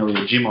 Now there's nearly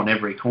a gym on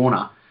every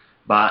corner,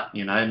 but,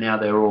 now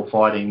they're all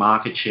fighting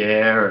market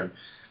share and,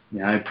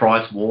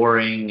 price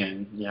warring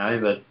and,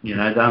 but,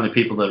 the only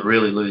people that are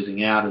really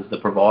losing out is the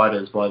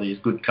providers by these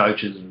good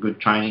coaches and good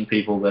training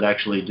people that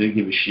actually do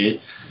give a shit,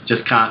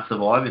 just can't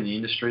survive in the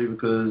industry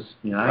because,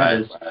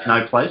 there's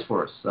no place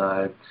for us.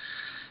 So,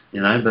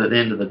 but at the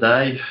end of the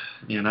day,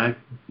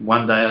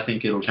 one day I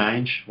think it'll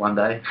change. One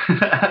day.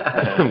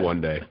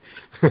 One day.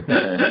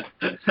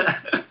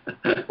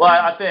 Well,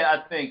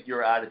 I think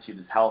your attitude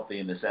is healthy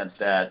in the sense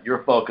that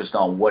you're focused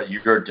on what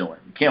you're doing.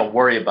 You can't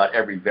worry about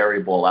every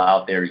variable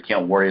out there. You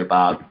can't worry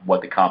about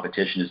what the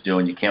competition is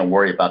doing. You can't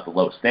worry about the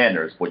low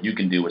standards. What you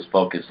can do is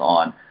focus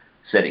on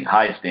setting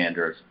high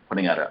standards,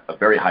 putting out a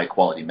very high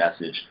quality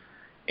message,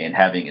 and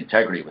having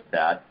integrity with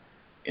that.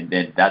 And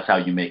then that's how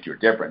you make your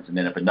difference. And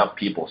then if enough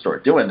people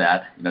start doing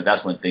that,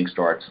 that's when things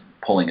start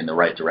pulling in the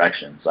right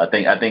direction. So I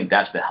think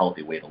that's the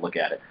healthy way to look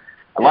at it.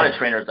 A lot of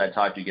trainers I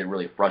talk to get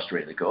really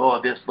frustrated. They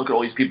go, look at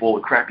all these people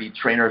with crappy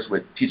trainers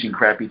with teaching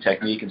crappy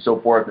technique and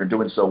so forth. They're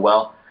doing so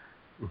well.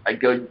 I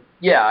go,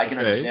 yeah, I can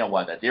understand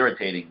why that's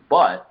irritating,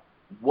 but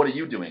what are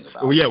you doing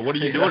about it? Well, yeah, what are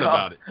you doing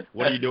about it?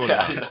 What are you doing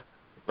about it?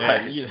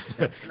 And,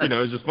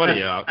 it's just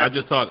funny. I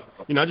just thought,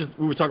 we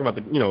were talking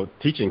about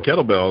teaching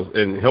kettlebells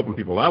and helping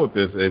people out with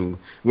this. And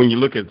when you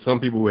look at some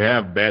people who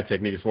have bad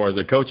technique as far as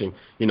their coaching,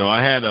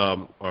 I had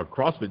a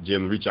CrossFit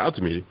gym reach out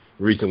to me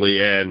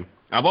recently, and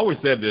I've always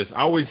said this.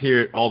 I always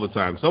hear it all the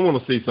time. Someone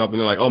will see something,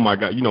 they're like, oh my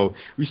God,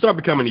 we start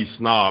becoming these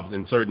snobs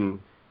in certain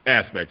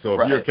aspects. So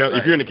if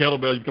you're in the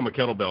kettlebell, you become a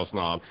kettlebell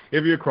snob.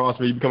 If you're a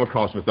CrossFit, you become a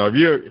CrossFit snob. If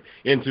you're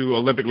into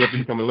Olympic lifting,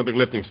 you become an Olympic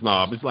lifting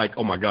snob. It's like,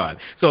 oh my God.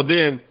 So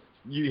then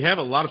you have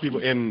a lot of people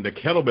in the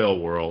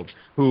kettlebell world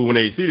who, when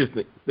they see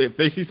this, if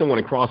they see someone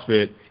in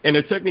CrossFit and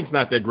their technique's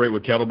not that great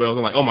with kettlebells,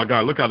 they're like, oh my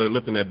God, look how they're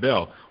lifting that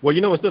bell. Well,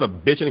 instead of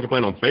bitching and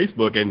complaining on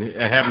Facebook and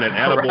having that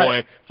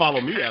attaboy follow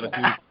me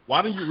attitude,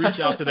 why don't you reach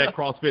out to that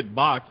CrossFit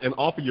box and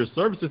offer your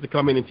services to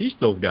come in and teach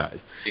those guys?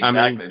 Exactly.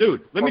 I mean,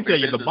 dude, let me tell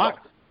you, the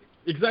box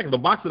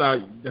that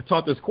I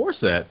taught this course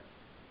at,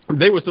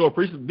 they were so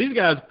appreciative. These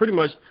guys, pretty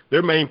much,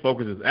 their main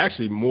focus is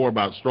actually more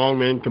about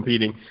strongmen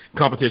competing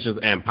competitions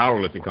and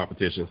powerlifting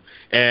competitions.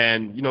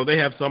 And, they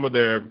have some of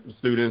their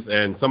students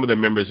and some of their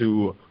members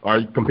who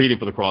are competing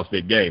for the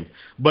CrossFit Games.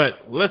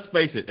 But let's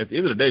face it, at the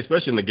end of the day,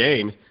 especially in the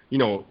games,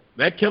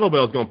 that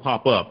kettlebell is going to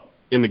pop up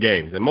in the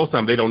games. And most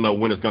times they don't know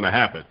when it's going to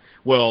happen.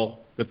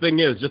 Well, the thing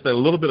is, just a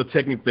little bit of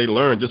technique they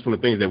learn just from the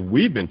things that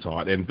we've been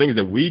taught and things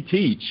that we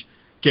teach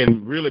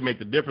can really make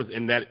the difference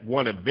in that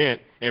one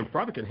event and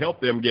probably can help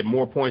them get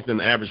more points than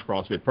the average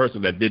CrossFit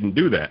person that didn't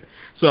do that.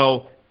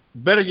 So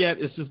better yet,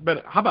 it's just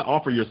better. How about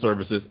offer your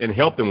services and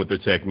help them with their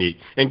technique?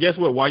 And guess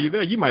what? While you're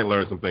there, you might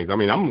learn some things. I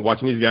mean, I'm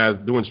watching these guys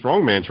doing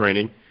strongman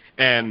training,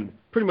 and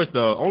pretty much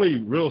the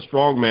only real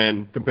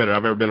strongman competitor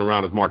I've ever been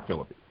around is Mark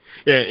Phillippe.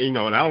 Yeah, and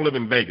I don't live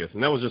in Vegas,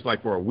 and that was just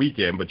like for a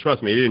weekend, but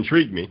trust me, it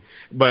intrigued me.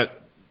 But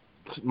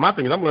my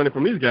thing is I'm learning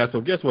from these guys,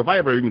 so guess what? If I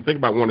ever even think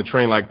about wanting to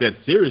train like that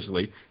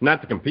seriously,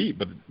 not to compete,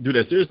 but to do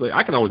that seriously,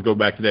 I can always go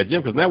back to that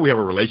gym because now we have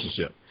a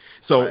relationship.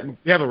 So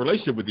we have a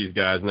relationship with these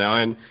guys now.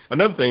 And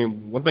another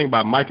thing, one thing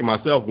about Mike and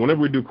myself, whenever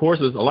we do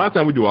courses, a lot of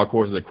times we do our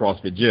courses at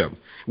CrossFit gyms,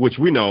 which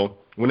we know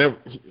whenever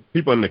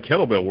people in the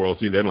kettlebell world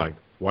see them like,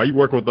 why are you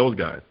working with those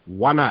guys?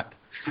 Why not?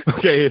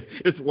 Okay,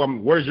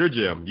 where's your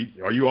gym?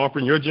 Are you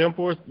offering your gym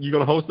for us? You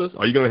going to host us?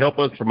 Are you going to help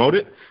us promote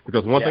it?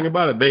 Because one thing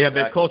about it, they have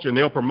that culture and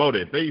they'll promote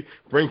it. If they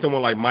bring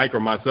someone like Mike or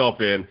myself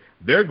in,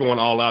 they're going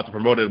all out to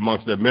promote it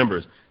amongst their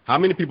members. How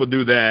many people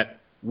do that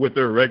with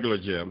their regular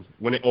gyms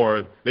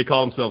or they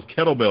call themselves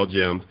kettlebell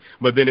gyms,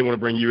 but then they want to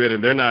bring you in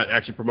and they're not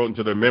actually promoting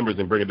to their members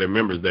and bringing their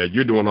members there.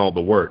 You're doing all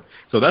the work.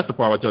 So that's the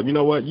part I tell them, you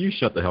know what? You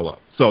shut the hell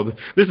up. So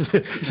this is,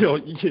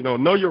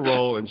 know your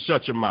role and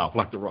shut your mouth,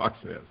 like The Rock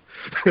says.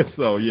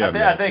 So, yeah.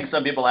 I think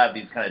some people have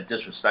these kind of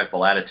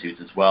disrespectful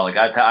attitudes as well. Like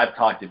I've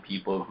talked to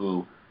people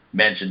who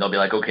mention, they'll be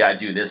like, okay, I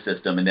do this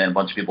system, and then a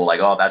bunch of people are like,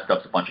 oh, that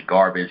stuff's a bunch of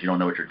garbage. You don't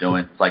know what you're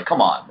doing. It's like,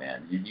 come on,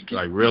 man. You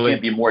can't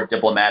be more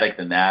diplomatic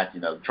than that.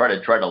 Try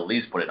to at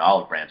least put an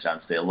olive branch out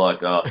and say,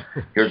 look,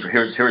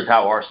 here's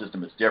how our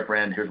system is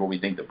different. Here's what we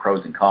think the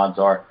pros and cons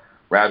are,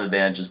 rather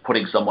than just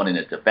putting someone in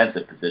a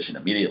defensive position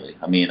immediately.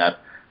 I mean,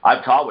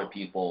 I've taught with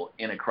people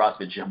in a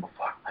CrossFit gym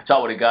before. I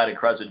taught with a guy in a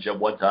CrossFit gym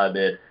one time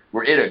that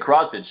we're in a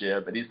CrossFit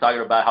gym, and he's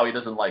talking about how he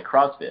doesn't like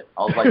CrossFit.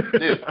 I was like,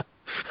 dude.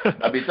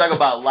 I mean, talk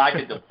about lack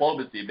of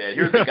diplomacy, man.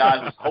 Here's the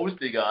guy who's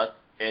hosting us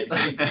and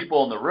getting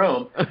people in the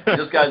room.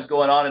 This guy's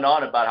going on and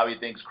on about how he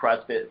thinks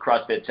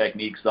CrossFit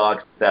technique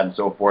sucks, that and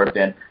so forth.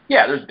 And,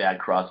 yeah, there's bad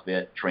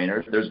CrossFit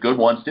trainers. There's good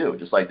ones, too.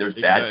 Just like there's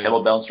bad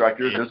kettlebell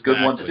instructors, there's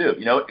good ones, too.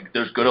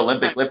 There's good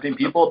Olympic lifting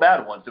people,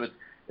 bad ones. So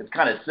it's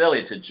kind of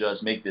silly to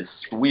just make this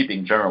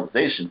sweeping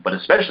generalization. But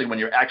especially when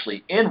you're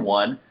actually in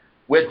one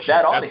with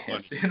that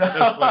audience. Funny.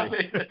 That's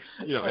funny. At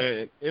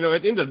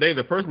the end of the day,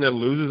 the person that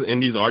loses in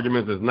these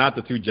arguments is not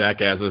the two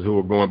jackasses who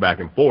are going back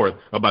and forth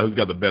about who's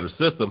got the better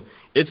system.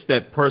 It's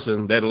that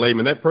person, that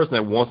layman, that person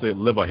that wants to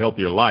live a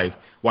healthier life.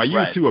 While you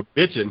two are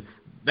bitching,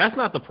 that's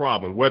not the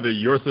problem, whether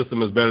your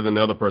system is better than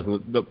the other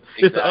person.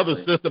 It's the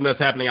other system that's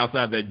happening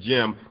outside that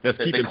gym that's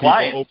keeping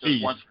people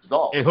obese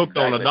and hooked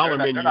on a dollar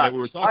menu that we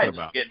were talking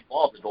about. Get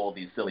involved in all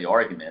these silly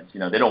arguments.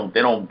 They don't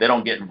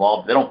get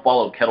involved. They don't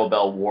follow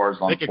kettlebell wars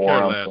on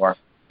forums or,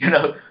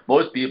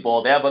 most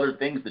people, they have other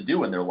things to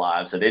do in their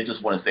lives. So they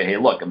just want to say, hey,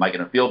 look, am I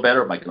going to feel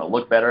better? Am I going to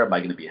look better? Am I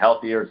going to be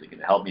healthier? Is it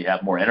going to help me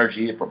have more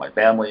energy for my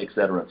family, et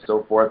cetera, and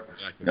so forth?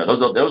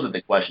 Exactly. Those are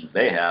the questions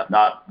they have,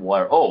 not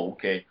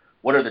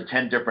what are the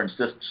 10 different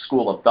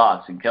school of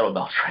thoughts in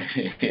kettlebell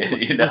training?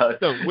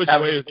 So which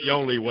way is the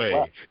only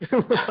way?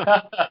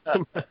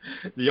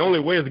 The only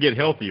way is to get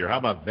healthier. How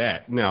about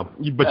that? Now,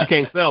 but you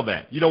can't sell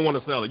that. You don't want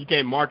to sell it. You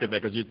can't market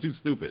that because you're too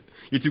stupid.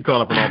 You're too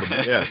caught up in all the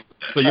BS.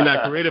 So you're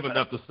not creative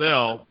enough to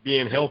sell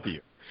being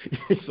healthier.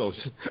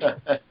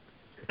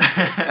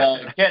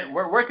 Ken,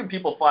 where can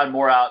people find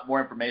more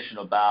information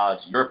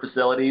about your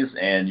facilities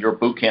and your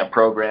boot camp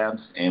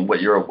programs and what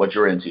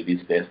you're into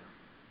these days?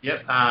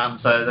 Yep.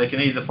 So they can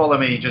either follow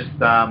me just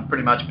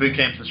pretty much Boot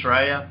Camps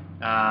Australia,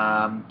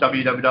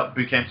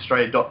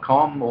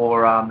 www.bootcampsaustralia.com,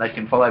 or they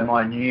can follow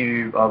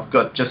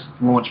I've just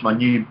launched my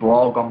new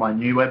blog on my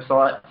new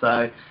website,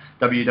 so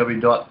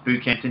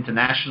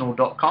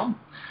www.bootcampsinternational.com.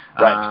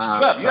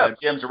 Right. You have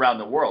gyms around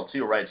the world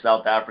too, right?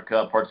 South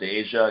Africa, parts of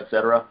Asia,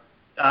 etc.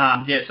 So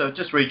I've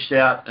just reached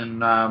out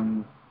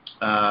and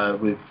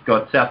we've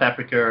got South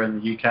Africa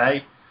and the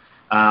UK.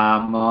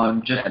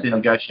 I'm just in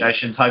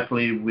negotiations,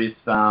 hopefully, with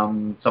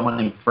someone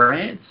in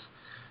France.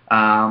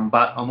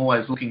 But I'm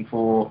always looking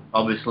for,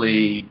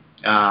 obviously,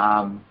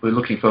 we're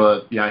looking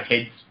for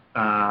heads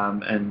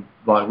and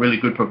like really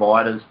good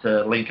providers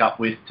to link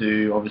up with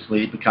to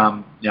obviously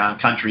become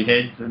country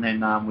heads, and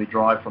then we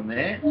drive from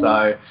there.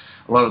 So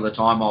a lot of the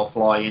time I'll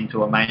fly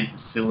into a main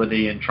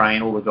facility and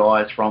train all the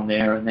guys from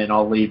there, and then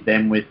I'll leave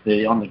them with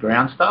the on the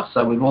ground stuff.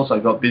 So we've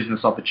also got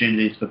business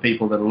opportunities for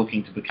people that are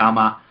looking to become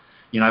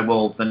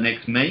the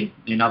next me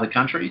in other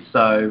countries.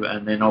 So,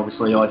 and then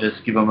obviously I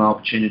just give them an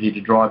opportunity to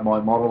drive my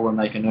model and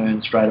they can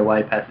earn straight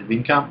away passive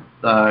income.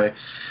 So,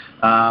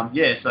 I've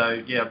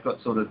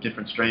got sort of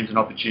different streams and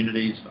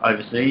opportunities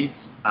overseas.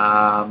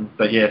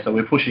 So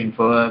we're pushing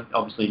for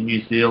obviously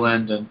New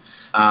Zealand, and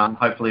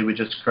hopefully we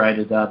just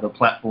created the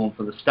platform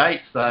for the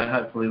States. So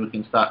hopefully we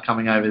can start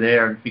coming over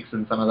there and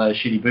fixing some of those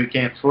shitty boot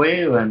camps for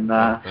you and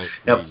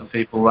help some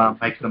people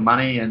make some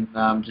money and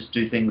just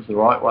do things the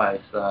right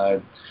way.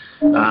 So,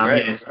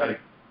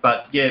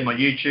 my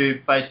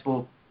YouTube,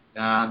 Facebook,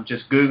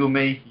 just Google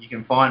me, you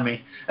can find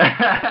me. So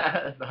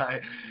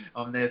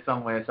I'm there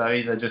somewhere. So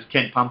either just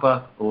Kent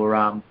Pumpa or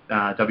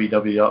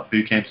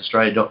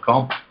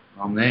www.bootcampsaustralia.com.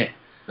 I'm there.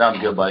 Sounds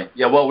good, buddy.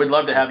 Yeah, well, we'd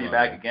love to have you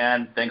back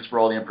again. Thanks for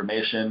all the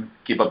information.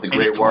 Keep up the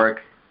great work.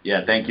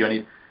 Yeah, thank you.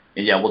 And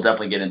we'll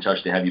definitely get in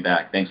touch to have you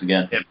back. Thanks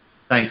again. Yep.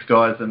 Thanks,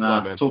 guys, and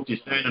talk to you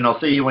soon. And I'll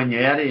see you when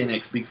you're out here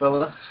next, big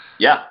fella.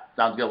 Yeah,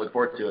 sounds good. Look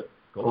forward to it.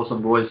 Cool.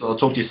 Awesome, boys. I'll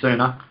talk to you soon,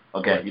 huh?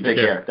 Okay, you take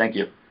care. Thank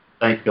you.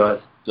 Thanks, guys.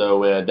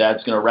 So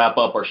that's going to wrap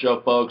up our show,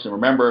 folks. And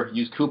remember,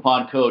 use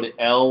coupon code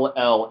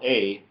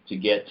LLA to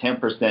get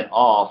 10%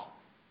 off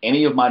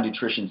any of my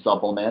nutrition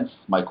supplements.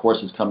 My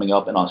course is coming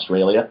up in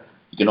Australia.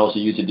 You can also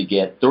use it to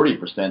get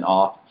 30%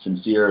 off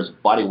Sincere's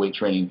bodyweight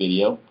training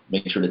video.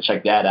 Make sure to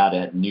check that out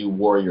at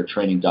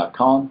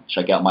newwarriortraining.com.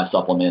 Check out my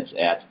supplements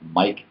at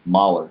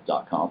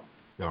mikemahler.com.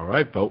 All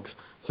right, folks.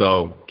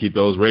 So keep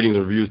those ratings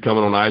and reviews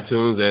coming on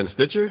iTunes and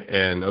Stitcher.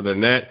 And other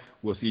than that,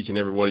 we'll see each and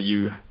every one of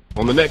you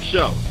on the next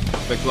show.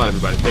 Thanks a lot,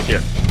 everybody. Take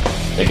care.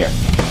 Take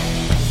care.